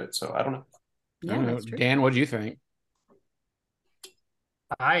more to it. So I don't know. I don't know. Dan, what do you think?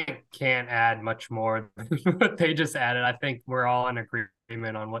 I can't add much more than what they just added. I think we're all in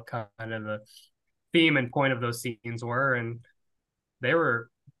agreement on what kind of the theme and point of those scenes were, and they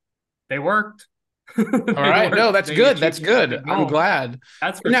worked. All right. No, that's good. That's good. I'm glad.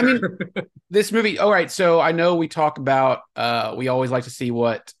 That's for sure. I mean, this movie. All right. So I know we talk about, we always like to see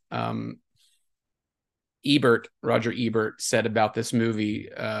what Roger Ebert said about this movie.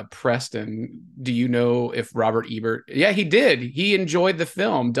 Preston, do you know if Robert Ebert? Yeah, he did. He enjoyed the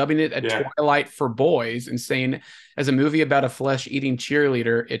film, dubbing it a Twilight for boys and saying, as a movie about a flesh-eating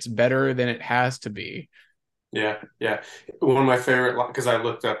cheerleader, it's better than it has to be. Yeah, yeah. One of my favorite, because I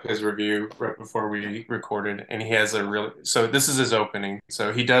looked up his review right before we recorded, and he has so this is his opening.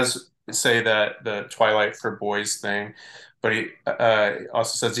 So he does say that the Twilight for boys thing, but he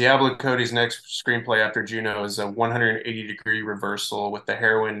also says Diablo Cody's next screenplay after Juno is a 180-degree reversal, with the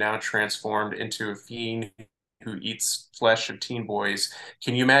heroine now transformed into a fiend who eats flesh of teen boys.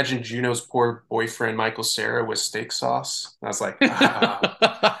 Can you imagine Juno's poor boyfriend Michael Cera with steak sauce? And I was like,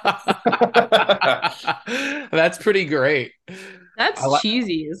 That's pretty great. That's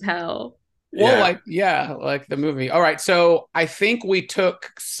cheesy as hell. Well, like the movie. All right, so I think we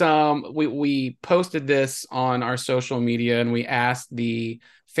took we posted this on our social media and we asked the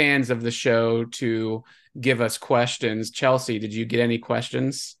fans of the show to give us questions. Chelsea, did you get any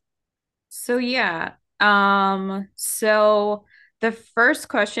questions? So yeah. So the first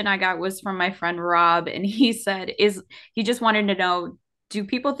question I got was from my friend Rob, and he said, he just wanted to know, do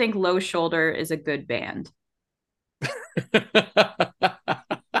people think Low Shoulder is a good band?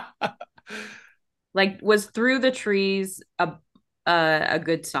 Like, was Through the Trees a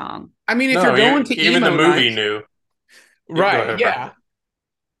good song? I mean, if you're going to even emo the movie night, knew. right? Yeah.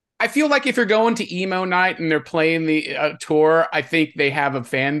 I feel like if you're going to emo night and they're playing the tour, I think they have a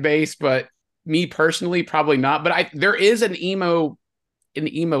fan base, but me personally, probably not. But there is an emo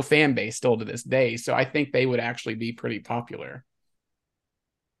fan base still to this day, so I think they would actually be pretty popular.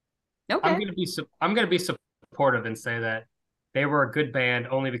 Okay. I'm gonna be supportive and say that they were a good band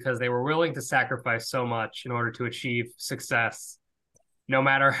only because they were willing to sacrifice so much in order to achieve success, no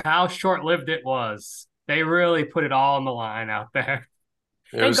matter how short-lived it was. They really put it all on the line out there.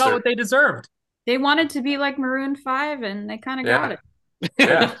 They got what they deserved. They wanted to be like Maroon 5, and they kind of got it.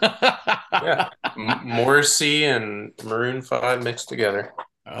 Yeah. Morrissey and Maroon 5 mixed together.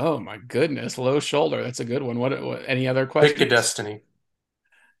 Oh my goodness, Low Shoulder. That's a good one. What any other Pick a questions? destiny.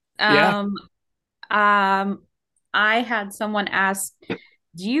 Yeah, Um, um, I had someone ask,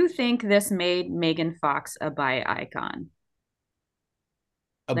 do you think this made Megan Fox a bi icon?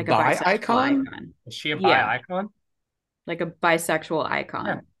 a Like a bi bisexual icon. icon? Is she a bi Yeah, icon? like a bisexual Yeah.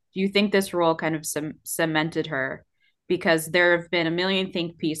 icon. Do you think this role kind of cemented her? Because there have been a million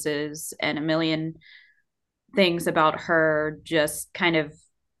think pieces and a million things about her just kind of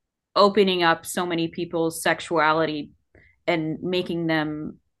opening up so many people's sexuality and making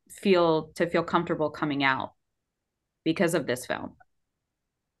them feel comfortable coming out because of this film.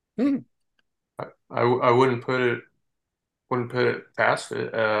 Hmm. I wouldn't put it past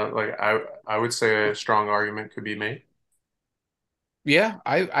it. Like I would say a strong argument could be made. Yeah,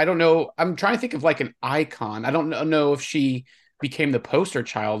 I don't know. I'm trying to think of like an icon. I don't know if she became the poster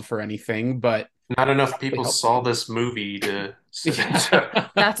child for anything, but Not enough it people helped saw them. this movie to Yeah.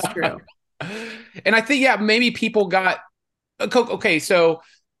 That's true. And I think, yeah, maybe people got okay. So,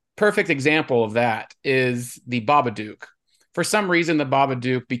 perfect example of that is the Babadook. For some reason, the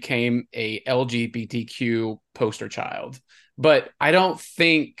Babadook became a LGBTQ poster child, but I don't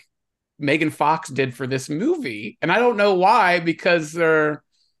think Megan Fox did for this movie, and I don't know why because they're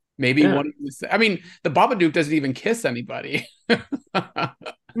maybe Yeah, one. I mean, the Babadook doesn't even kiss anybody.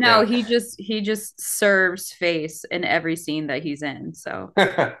 No, yeah. he just serves face in every scene that he's in. So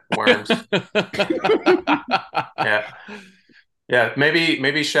Worms. Yeah. Yeah,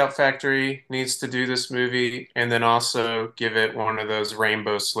 maybe Shout Factory needs to do this movie and then also give it one of those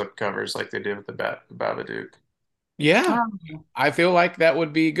rainbow slip covers like they did with the Babadook. Yeah, um, I feel like that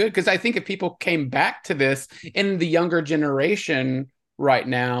would be good because I think if people came back to this in the younger generation right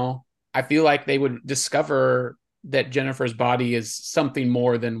now, I feel like they would discover that Jennifer's body is something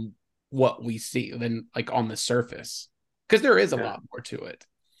more than what we see, than like on the surface, because there is a Yeah. lot more to it.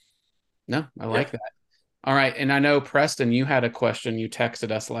 No, I Yeah. like that. All right, and I know Preston, you had a question you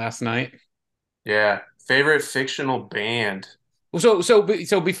texted us last night. Yeah. Favorite fictional band. So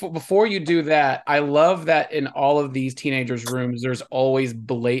before you do that, I love that in all of these teenagers' rooms, there's always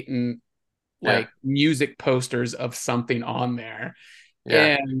blatant Yeah. like music posters of something on there,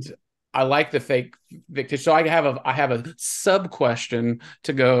 Yeah. and I like the fake fictitious. So I have a sub question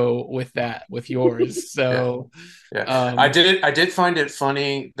to go with that with yours. Yeah. So, Yeah. um, I did find it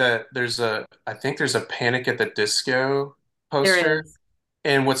funny that I think there's a Panic at the Disco there poster. is.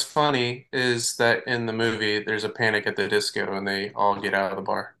 And what's funny is that in the movie there's a Panic at the Disco and they all get out of the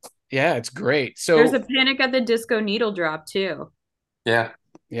bar. yeah, it's great. There's So a Panic at the Disco needle drop too. Yeah.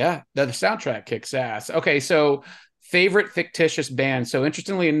 yeah, the soundtrack kicks ass. Okay, so favorite fictitious band. So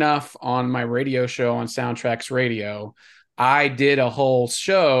interestingly enough, on my radio show on Soundtracks Radio, I did a whole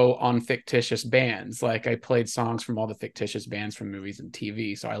show on fictitious bands. Like I played songs from all the fictitious bands from movies and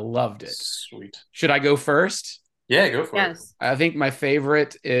TV. So I loved it. Sweet. Should I go first? Yeah, go for it. Yes. I think my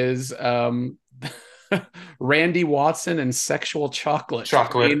favorite is Randy Watson and Sexual Chocolate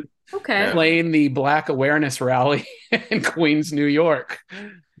Chocolate. Okay. Yeah. playing the Black Awareness Rally in Queens, New York.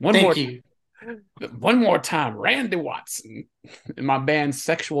 One more Thank you. One more time, Randy Watson and my band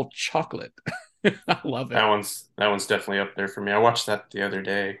Sexual Chocolate. I love it. That one's definitely up there for me. I watched that the other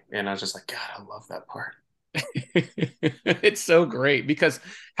day and I was just like, God, I love that part. It's so great because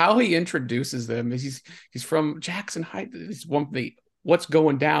how he introduces them is he's from Jackson Heights. It's one of the What's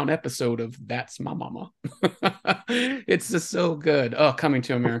Going Down episode of That's My Mama. It's just so good. Oh, Coming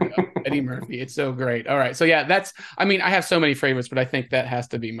to America, Eddie Murphy. It's so great. All right. So yeah, I mean, I have so many favorites, but I think that has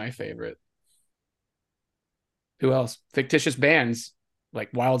to be my favorite. Who else? Fictitious bands like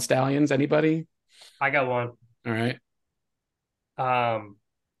Wild Stallions. Anybody? I got one. All right.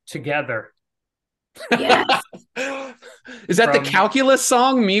 Together. Yes. Is that the From- calculus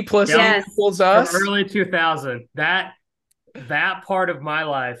song? Me plus you Yes. equals From us. early 2000. That part of my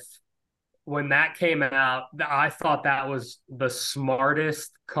life, when that came out, I thought that was the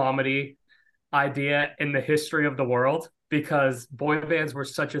smartest comedy idea in the history of the world because boy bands were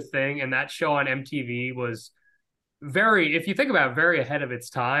such a thing, and that show on MTV was very, if you think about it, very ahead of its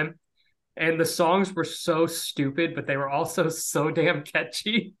time. And the songs were so stupid, but they were also so damn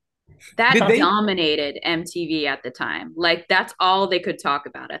catchy. That Did they- dominated MTV at the time. Like that's all they could talk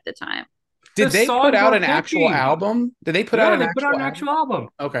about at the time. Did The they songs put out were an actual catchy. album? Did they put Yeah, out an they actual put out an actual album.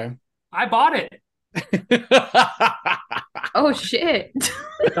 album? I bought it. Okay. Oh shit.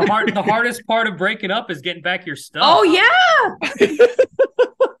 The hardest part of breaking up is getting back your stuff. Oh yeah.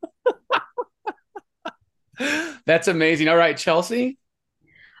 That's amazing. All right, Chelsea.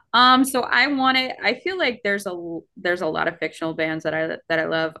 So I feel like there's a lot of fictional bands that I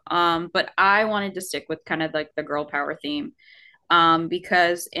love. But I wanted to stick with kind of like the girl power theme.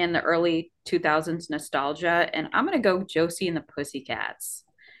 because in the early 2000s nostalgia, and I'm gonna go Josie and the Pussycats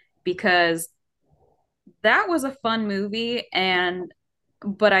because that was a fun movie, and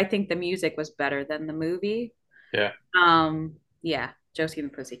but I think the music was better than the movie. Yeah. Yeah, Josie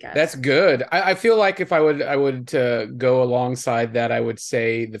and the Pussycats. That's good. I feel like if I would go alongside that, I would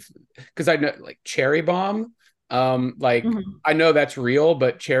say because I know like Cherry Bomb. Like I know that's real,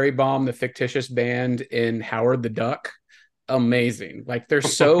 but Cherry Bomb, the fictitious band in Howard the Duck, amazing. Like they're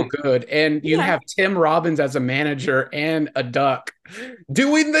so good. And you have Tim Robbins as a manager and a duck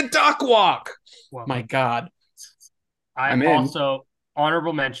doing the duck walk. Well, My God. I'm also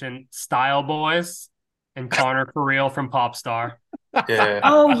honorable mention Style Boys and Connor for Real from Popstar. Yeah.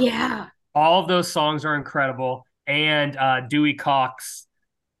 Oh yeah. All of those songs are incredible. And Dewey Cox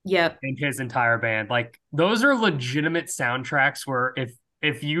Yep. and his entire band. Like those are legitimate soundtracks where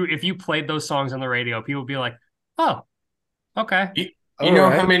if you played those songs on the radio, people would be like, "Oh, okay." You know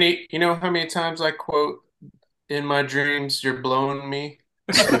how many times I quote in my dreams, "You're blowing me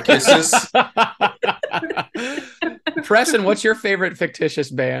with kisses." Preston, what's your favorite fictitious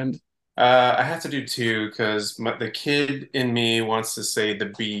band? I have to do two because the kid in me wants to say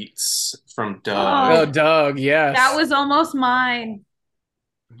the Beats from Doug. Oh, Doug, yes. That was almost mine.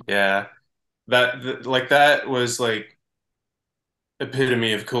 Yeah, that was like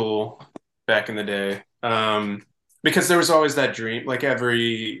epitome of cool back in the day. Because there was always that dream, like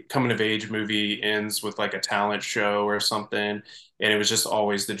every coming of age movie ends with like a talent show or something, and it was just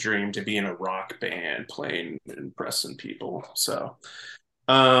always the dream to be in a rock band playing and impressing people. So,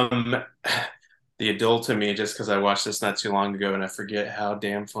 the adult in me, just because I watched this not too long ago and I forget how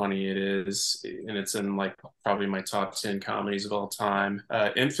damn funny it is, and it's in like probably my top 10 comedies of all time.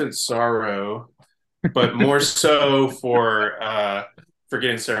 Infant Sorrow, but more so for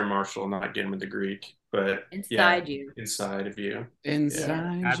forgetting Sarah Marshall, not getting with the Greek, but Inside You. Inside of You.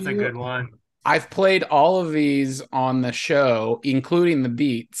 Inside That's You. a good one. I've played all of these on the show, including the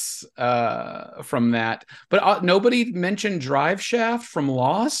beats from that. But nobody mentioned Drive Shaft from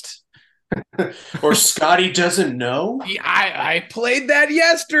Lost. Or Scotty Doesn't Know. Yeah, I played that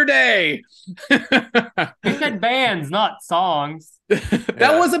yesterday. He said bands, not songs.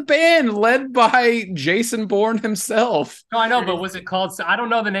 That was a band led by Jason Bourne himself. No, I know, but was it called? I don't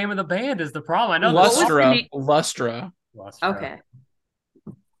know the name of the band. Is the problem? I know Lustra. Lustra. Okay.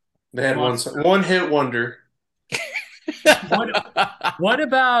 They had one hit wonder. What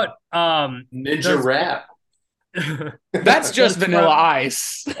about Ninja Rap? That's just Vanilla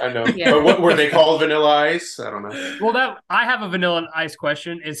Ice. I know. Yeah. But what were they called? Vanilla Ice? I don't know. Well, I have a Vanilla Ice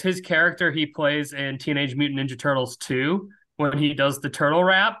question. Is his character he plays in Teenage Mutant Ninja Turtles 2 when he does the turtle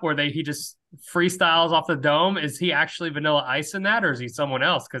rap where he just freestyles off the dome? Is he actually Vanilla Ice in that, or is he someone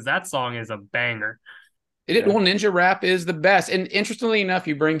else? Because that song is a banger. Well, Ninja Rap is the best. And interestingly enough,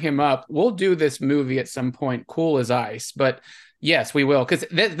 you bring him up. We'll do this movie at some point, Cool as Ice. But yes, we will, because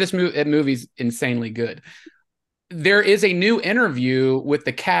this movie's insanely good. There is a new interview with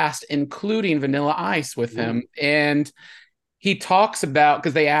the cast, including Vanilla Ice with him. And he talks about,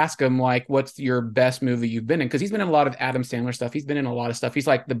 because they ask him, like, what's your best movie you've been in? Because he's been in a lot of Adam Sandler stuff. He's been in a lot of stuff. He's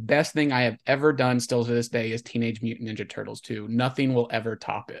like, the best thing I have ever done still to this day is Teenage Mutant Ninja Turtles 2. Nothing will ever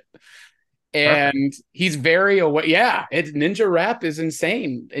top it. And he's very aware. Yeah, Ninja Rap is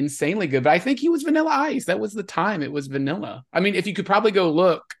insanely good. But I think he was Vanilla Ice. That was the time it was Vanilla. I mean, if you could probably go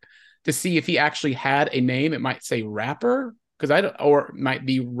look to see if he actually had a name, it might say rapper, or it might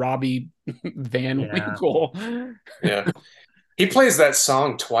be Robbie Van Winkle. Yeah. He plays that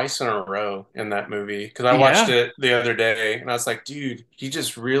song twice in a row in that movie, because I watched it the other day and I was like, dude, he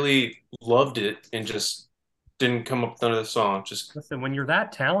just really loved it and just didn't come up with another song. Just listen, when you're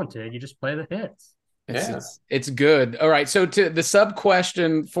that talented, you just play the hits. It's good. All right. So to the sub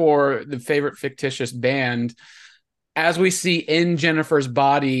question for the favorite fictitious band, as we see in Jennifer's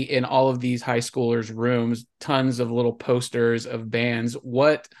body in all of these high schoolers' rooms, tons of little posters of bands.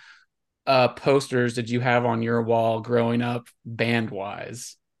 What posters did you have on your wall growing up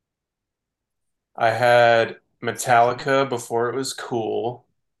band-wise? I had Metallica before it was cool.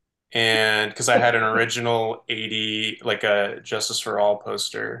 And because I had an original 80, like a Justice for All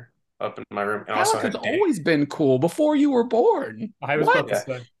poster up in my room. And also had always been cool before you were born. I was about to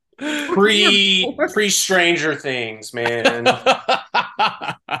say. Pre Stranger Things, man.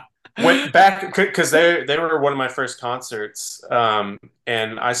 Went back because they were one of my first concerts, and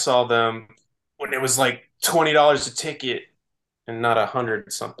I saw them when it was like $20 a ticket and not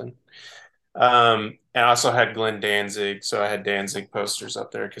 100 something. And I also had Glenn Danzig, so I had Danzig posters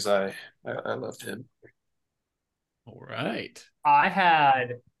up there because I loved him. All right. I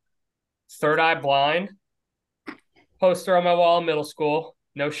had Third Eye Blind. poster on my wall in middle school.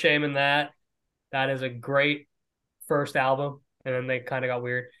 No shame in that. That is a great first album. And then they kind of got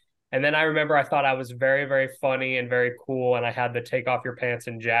weird. And then I remember I thought I was very, very funny and very cool. And I had the Take Off Your Pants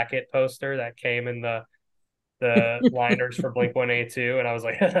and Jacket poster that came in the liners for Blink-182. And I was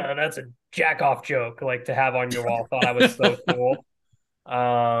like, that's a jack off joke, like to have on your wall. Thought I was so cool.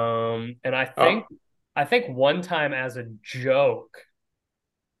 And I think one time as a joke,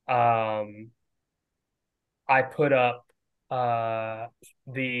 I put up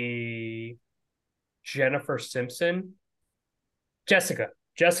the Jessica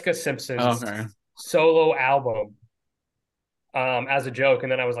Simpson's solo album as a joke,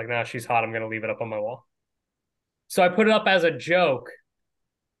 and then I was like, nah, she's hot, I'm gonna leave it up on my wall. So I put it up as a joke,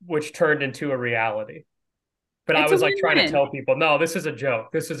 which turned into a reality. But I was like trying to tell people, no, this is a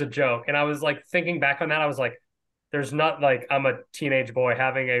joke. This is a joke. And I was like thinking back on that, I was like, there's not, like, I'm a teenage boy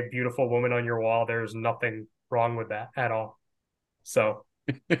having a beautiful woman on your wall. There's nothing wrong with that at all. So,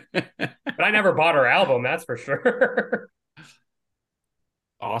 but I never bought her album, that's for sure.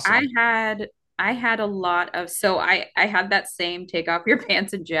 Awesome. I had a lot of, so I had that same Take Off Your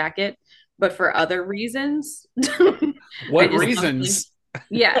Pants and Jacket, but for other reasons. What reasons?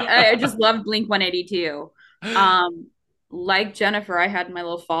 I just loved Blink-182. Like Jennifer, I had my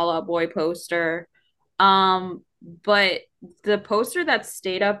little Fall Out Boy poster. But the poster that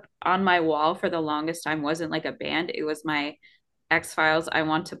stayed up on my wall for the longest time wasn't like a band. It was my X-Files I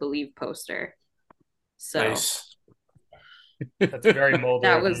Want to Believe poster. So Nice. That's very molded.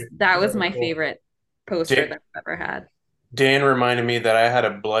 That was my favorite poster that I've ever had. Dan reminded me that I had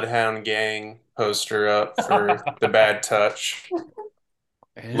a Bloodhound Gang poster up for The Bad Touch.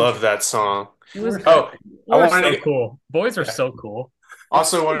 Love that song. It was so cool. Boys are so cool.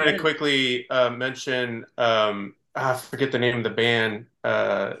 Also wanted to quickly mention, I forget the name of the band,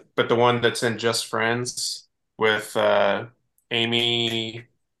 but the one that's in Just Friends with Amy,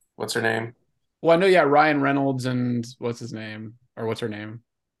 what's her name? Well, I know, Ryan Reynolds and what's his name? Or what's her name?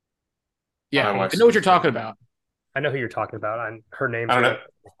 Yeah, I know what you're talking about. I know who you're talking about. Her name. I don't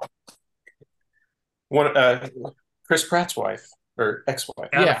know. Chris Pratt's wife or ex-wife.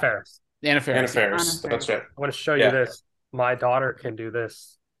 Anna Faris. Anna Faris. That's it. I want to show you this. My daughter can do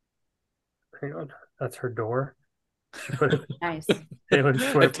this. Hang on. That's her door. She put nice. Taylor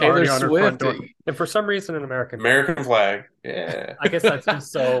Swift already on her front door. And for some reason, an American flag. Yeah. I guess that's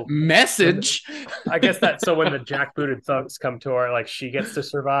just so message. I guess that's so when the jackbooted thugs come to her, like she gets to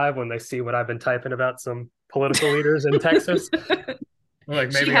survive when they see what I've been typing about some political leaders in Texas.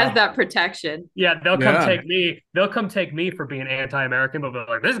 Like maybe she has that protection. Yeah, they'll come take me. They'll come take me for being anti-American, but they're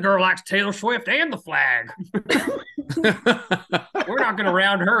like, this girl likes Taylor Swift and the flag. We're not going to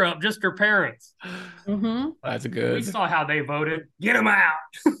round her up, just her parents. Mm-hmm. That's good. We saw how they voted. Get them out.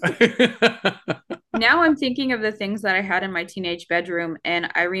 Now I'm thinking of the things that I had in my teenage bedroom,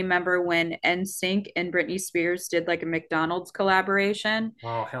 and I remember when NSYNC and Britney Spears did like a McDonald's collaboration.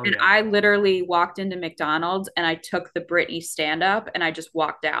 Oh, hell and I literally walked into McDonald's and I took the Britney stand up and I just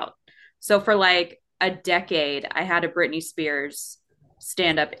walked out. So for like a decade, I had a Britney Spears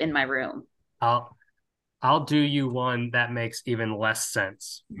stand up in my room. I'll do you one that makes even less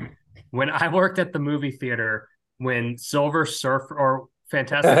sense. When I worked at the movie theater, when Silver Surfer or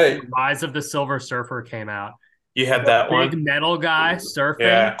Fantastic Rise of the Silver Surfer came out, you had that big metal guy surfing.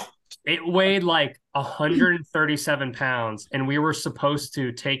 Yeah. It weighed like 137 pounds, and we were supposed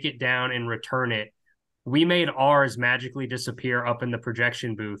to take it down and return it. We made ours magically disappear up in the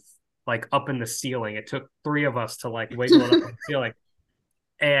projection booth, like up in the ceiling. It took 3 of us to like wiggle it up in the ceiling.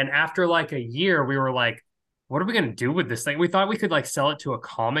 And after like a year, we were like, what are we going to do with this thing? We thought we could like sell it to a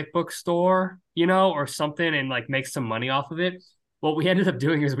comic book store, or something and like make some money off of it. What we ended up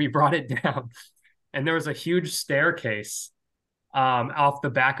doing is we brought it down, and there was a huge staircase off the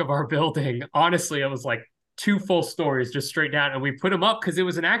back of our building. Honestly, it was like 2 full stories just straight down, and we put them up because it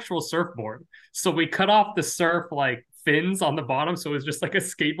was an actual surfboard. So we cut off the surf like fins on the bottom, so it was just like a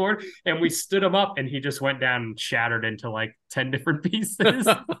skateboard, and we stood him up, and he just went down and shattered into like 10 different pieces.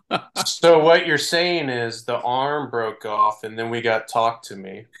 So what you're saying is the arm broke off, and then we got Talk to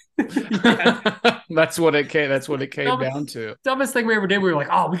Me. That's what it came down to. Dumbest thing we ever did. We were like,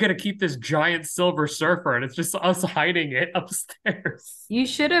 oh, we got to keep this giant Silver Surfer, and it's just us hiding it upstairs. You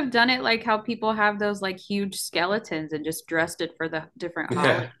should have done it like how people have those like huge skeletons and just dressed it for the different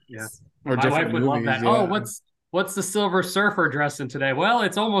holidays. Yeah. Or my wife would love that. Yeah. Oh, what's the Silver Surfer dressing today? Well,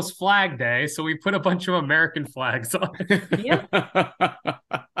 it's almost Flag Day, so we put a bunch of American flags on. Yep.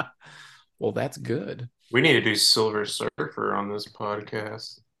 Well, that's good. We need to do Silver Surfer on this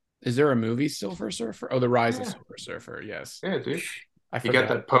podcast. Is there a movie Silver Surfer? Oh, The Rise of Silver Surfer. Yes. Yeah, dude. You got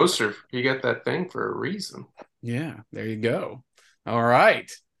that poster. You got that thing for a reason. Yeah, there you go. All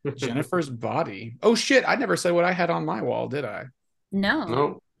right. Jennifer's Body. Oh shit, I never said what I had on my wall, did I? No.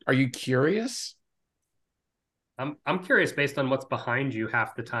 No. Are you curious? I'm curious based on what's behind you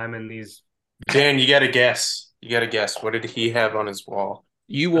half the time in these. Dan, you got to guess. You got to guess. What did he have on his wall?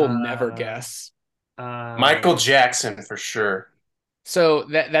 You will never guess. Michael Jackson for sure. So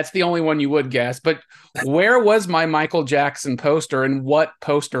that's the only one you would guess. But where was my Michael Jackson poster, and what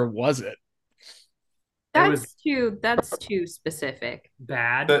poster was it? That's too specific.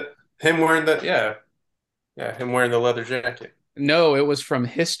 Bad. Him wearing him wearing the leather jacket. No, it was from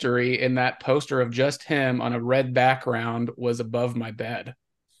History, and that poster of just him on a red background was above my bed.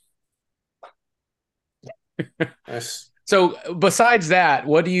 Nice. So besides that,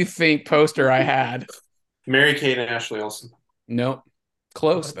 what do you think poster I had? Mary-Kate and Ashley Olsen. Nope.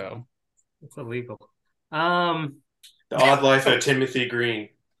 Close though. It's illegal. The Odd Life of Timothy Green.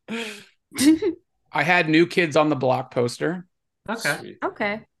 I had New Kids on the Block poster. Okay. Sweet.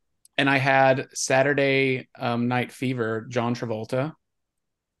 Okay. And I had Saturday Night Fever, John Travolta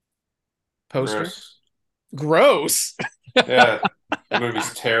poster. Gross. Yeah, that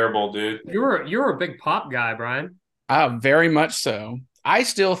movie's terrible, dude. You're a big pop guy, Brian. Very much so. I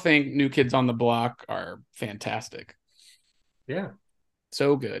still think New Kids on the Block are fantastic. Yeah.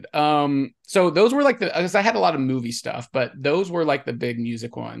 So good. So those were like because I had a lot of movie stuff, but those were like the big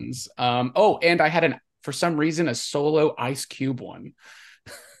music ones. And I had for some reason a solo Ice Cube one.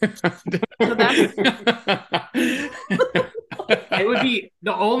 So that's It would be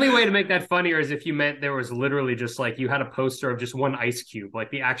the only way to make that funnier is if you meant there was literally just like you had a poster of just one Ice Cube, like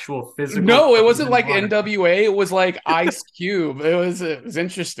the actual physical. No, it wasn't like NWA. It was like Ice Cube. It was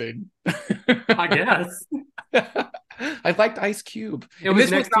interesting. I guess. I liked Ice Cube. It was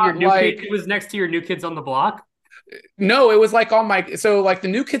next to your new it was next to your New Kids on the Block. No, it was like on my the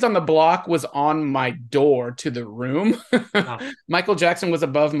New Kids on the Block was on my door to the room. Oh. Michael Jackson was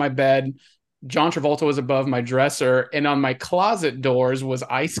above my bed. John Travolta was above my dresser, and on my closet doors was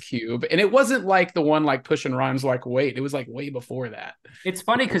Ice Cube. And it wasn't like the one like pushing rhymes like wait. It was like way before that. It's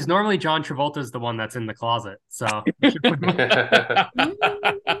funny because normally John Travolta is the one that's in the closet. So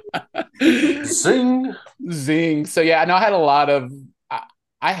Zing. So yeah, I had a lot of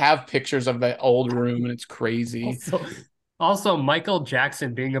I have pictures of that old room, and it's crazy. Also, Michael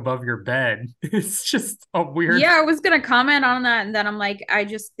Jackson being above your bed. It's just a weird. Yeah, I was gonna comment on that, and then I'm like, I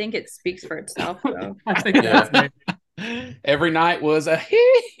just think it speaks for itself. So. I think that's Every night was a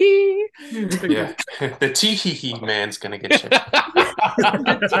hee hee. Yeah, the tee hee hee man's gonna get you.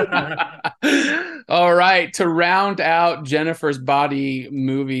 All right, to round out Jennifer's Body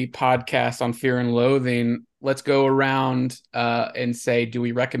movie podcast on Fear and Loathing, let's go around and say, do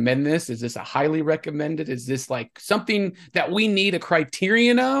we recommend this? Is this a highly recommended? Is this like something that we need a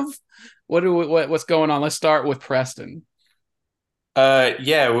criterion of? What's going on? Let's start with Preston.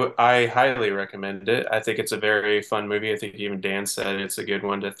 Yeah, I highly recommend it. I think it's a very fun movie. I think even Dan said it's a good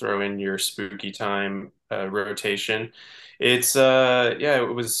one to throw in your spooky time rotation. It's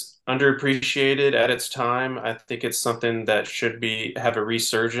it was underappreciated at its time. I think it's something that should have a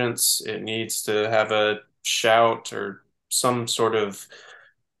resurgence. It needs to have a shout or some sort of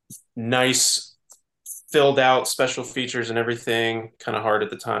nice filled out special features and everything. Kind of hard at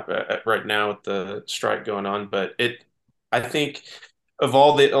the time right now with the strike going on, but I think of a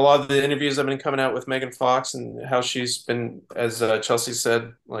lot of the interviews I've been coming out with Megan Fox and how she's been, as Chelsea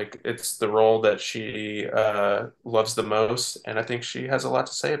said, like it's the role that she loves the most, and I think she has a lot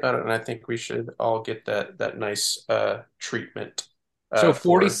to say about it, and I think we should all get that nice treatment. So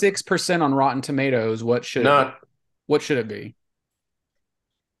 46% on Rotten Tomatoes. What should it be?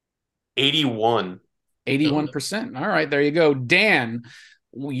 81. 81%. All right, there you go. Dan,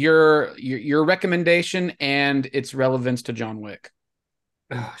 your recommendation and its relevance to John Wick.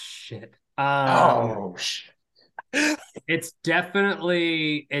 Oh shit. It's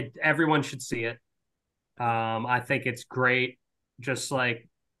definitely everyone should see it. I think it's great. Just like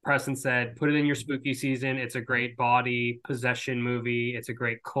Preston said, put it in your spooky season. It's a great body possession movie. It's a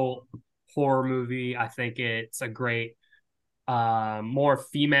great cult horror movie. I think it's a great more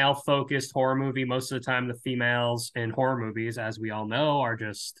female focused horror movie. Most of the time the females in horror movies, as we all know, are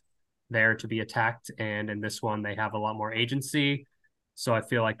just there to be attacked, and in this one they have a lot more agency. So I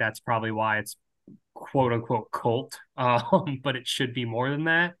feel like that's probably why it's quote unquote cult, but it should be more than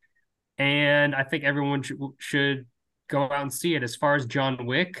that. And I think everyone should go out and see it. As far as John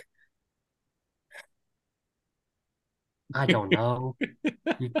Wick, I don't know.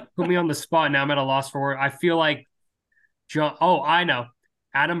 You put me on the spot. Now I'm at a loss for word. I feel like I know.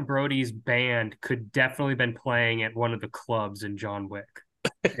 Adam Brody's band could definitely been playing at one of the clubs in John Wick.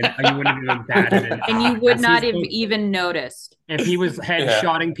 And you wouldn't have even batted an And you eye. would As not he's- have even noticed. If he was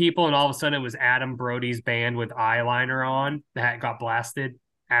headshotting people and all of a sudden it was Adam Brody's band with eyeliner on that got blasted,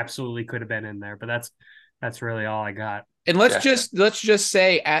 absolutely could have been in there. But that's really all I got. And let's just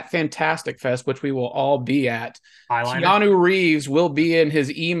say at Fantastic Fest, which we will all be at, Eyeliner. Keanu Reeves will be in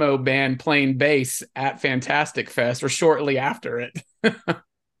his emo band playing bass at Fantastic Fest or shortly after it.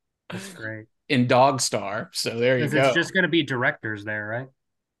 That's great. In Dog Star. So there you Because go. it's just going to be directors there, right?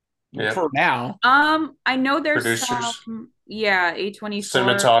 Yeah. For now. I know there's Producers. some, A24.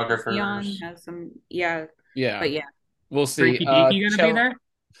 Cinematographers. Neon has some, Yeah. but yeah. We'll see. Freaky Deaky going to be there?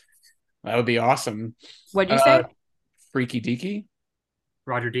 That would be awesome. What'd you say? Freaky Deaky?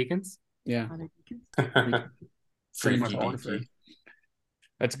 Roger Deakins? Yeah. Freaky Cinematographer. Deaky.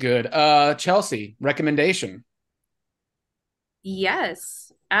 That's good. Chelsea, recommendation.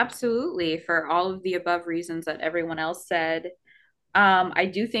 Yes, absolutely. For all of the above reasons that everyone else said, I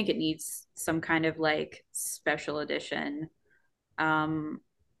do think it needs some kind of like special edition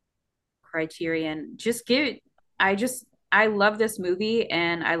Criterion. I love this movie,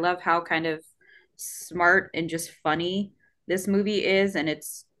 and I love how kind of smart and just funny this movie is, and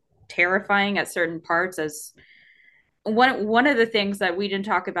it's terrifying at certain parts. As one of the things that we didn't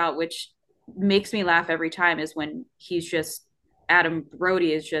talk about, which makes me laugh every time, is when Adam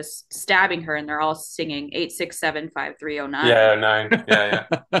Brody is just stabbing her, and they're all singing 8675309. Yeah, 9. Yeah.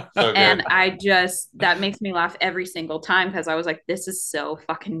 So And that makes me laugh every single time, because I was like, this is so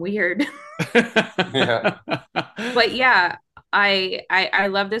fucking weird. Yeah. But yeah, I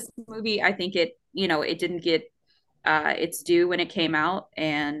love this movie. I think it didn't get its due when it came out,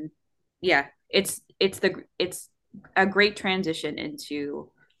 and yeah, it's a great transition into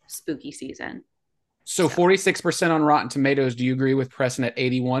spooky season. So 46% on Rotten Tomatoes. Do you agree with Preston at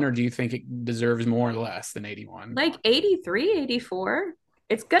 81, or do you think it deserves more or less than 81? Like 83, 84.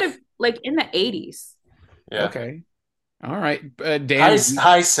 It's gonna like in the 80s. Yeah. Okay. All right. Dan,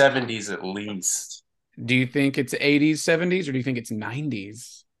 High 70s at least. do you think it's 80s, 70s, or do you think it's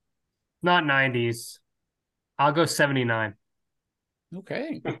 90s? Not 90s. I'll go 79.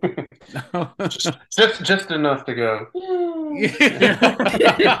 Okay. just enough to go.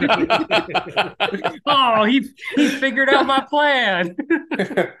 Oh, he figured out my plan.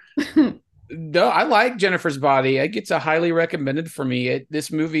 No, I like Jennifer's Body. It gets a highly recommended for me.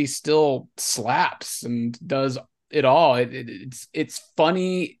 This movie still slaps and does it all. It's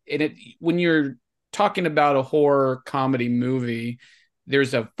funny, and when you're talking about a horror comedy movie,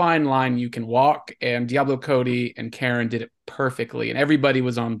 there's a fine line you can walk, and Diablo Cody and Karen did it perfectly, and everybody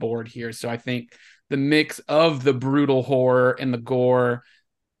was on board here. So I think the mix of the brutal horror and the gore,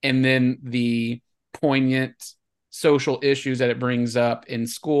 and then the poignant social issues that it brings up in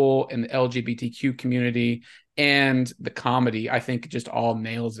school and the LGBTQ community and the comedy, I think just all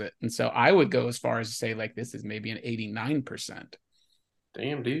nails it. And so I would go as far as to say like this is maybe an 89%.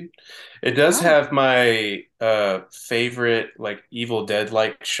 Damn, dude. It does have my favorite like Evil Dead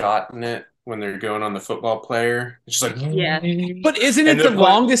like shot in it when they're going on the football player. It's just like Yeah. But isn't it And the the-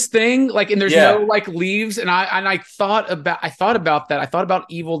 longest thing? Like, and there's Yeah. no like leaves. And I thought about that. I thought about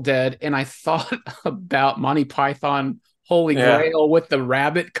Evil Dead, and I thought about Monty Python Holy Yeah. Grail with the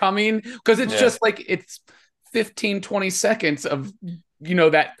rabbit coming, because it's Yeah. just like it's 15, 20 seconds of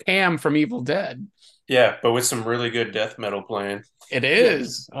that cam from Evil Dead. Yeah, but with some really good death metal playing. It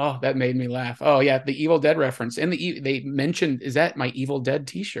is. Oh, that made me laugh. Oh yeah, the Evil Dead reference. And they mentioned, is that my Evil Dead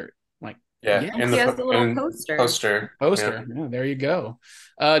t-shirt? Like, Yeah, Yeah. and He has the little and poster. poster. Yeah, there you go.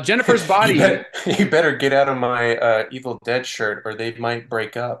 Jennifer's Body. You better get out of my Evil Dead shirt, or they might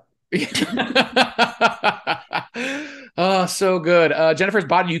break up. Oh, so good. Jennifer's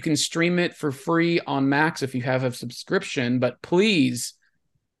Body, you can stream it for free on Max if you have a subscription, but please,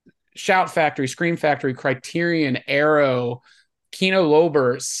 Shout Factory, Scream Factory, Criterion, Arrow, Kino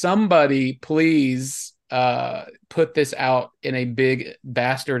Lorber, somebody please put this out in a big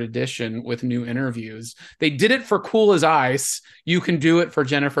bastard edition with new interviews. They did it for Cool as Ice. You can do it for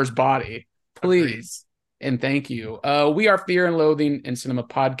Jennifer's Body, please. And thank you. We are Fear and Loathing in Cinema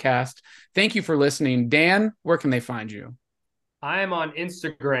Podcast. Thank you for listening. Dan, where can they find you? I am on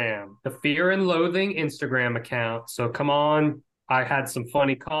Instagram, the Fear and Loathing Instagram account. So come on. I had some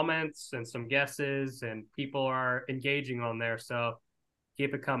funny comments and some guesses, and people are engaging on there. So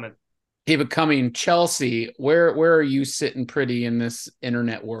keep it coming. Keep it coming. Chelsea, where are you sitting pretty in this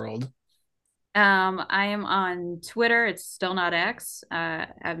internet world? I am on Twitter. It's still not X,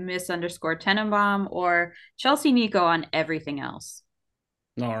 at Miss_Tenenbaum, or Chelsea Nico on everything else.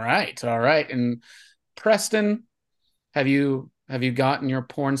 All right. And Preston, have you gotten your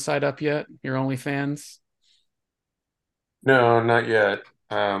porn site up yet? Your OnlyFans? No, not yet.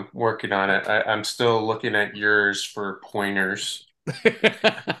 Working on it. I'm still looking at yours for pointers.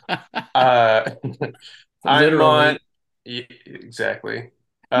 Uh, I'm on Literally. exactly.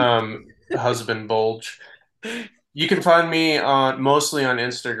 Husband bulge. You can find me on mostly on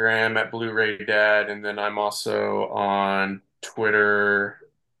Instagram at Blu-ray Dad, and then I'm also on Twitter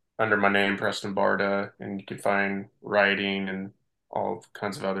under my name, Preston Barda, and you can find writing and all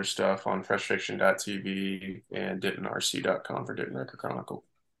kinds of other stuff on freshfiction.tv and DentonRC.com for Denton Record Chronicle.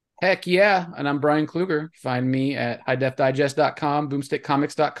 Heck yeah. And I'm Brian Kluger. Find me at highdefdigest.com,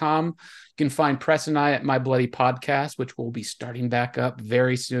 boomstickcomics.com. You can find Press and I at My Bloody Podcast, which will be starting back up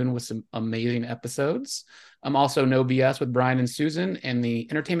very soon with some amazing episodes. I'm also No BS with Brian and Susan and the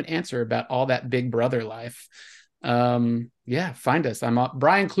Entertainment Answer about all that Big Brother life. Yeah, find us. I'm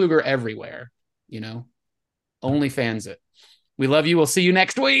Brian Kluger everywhere, OnlyFans it. We love you. We'll see you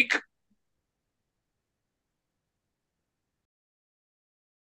next week.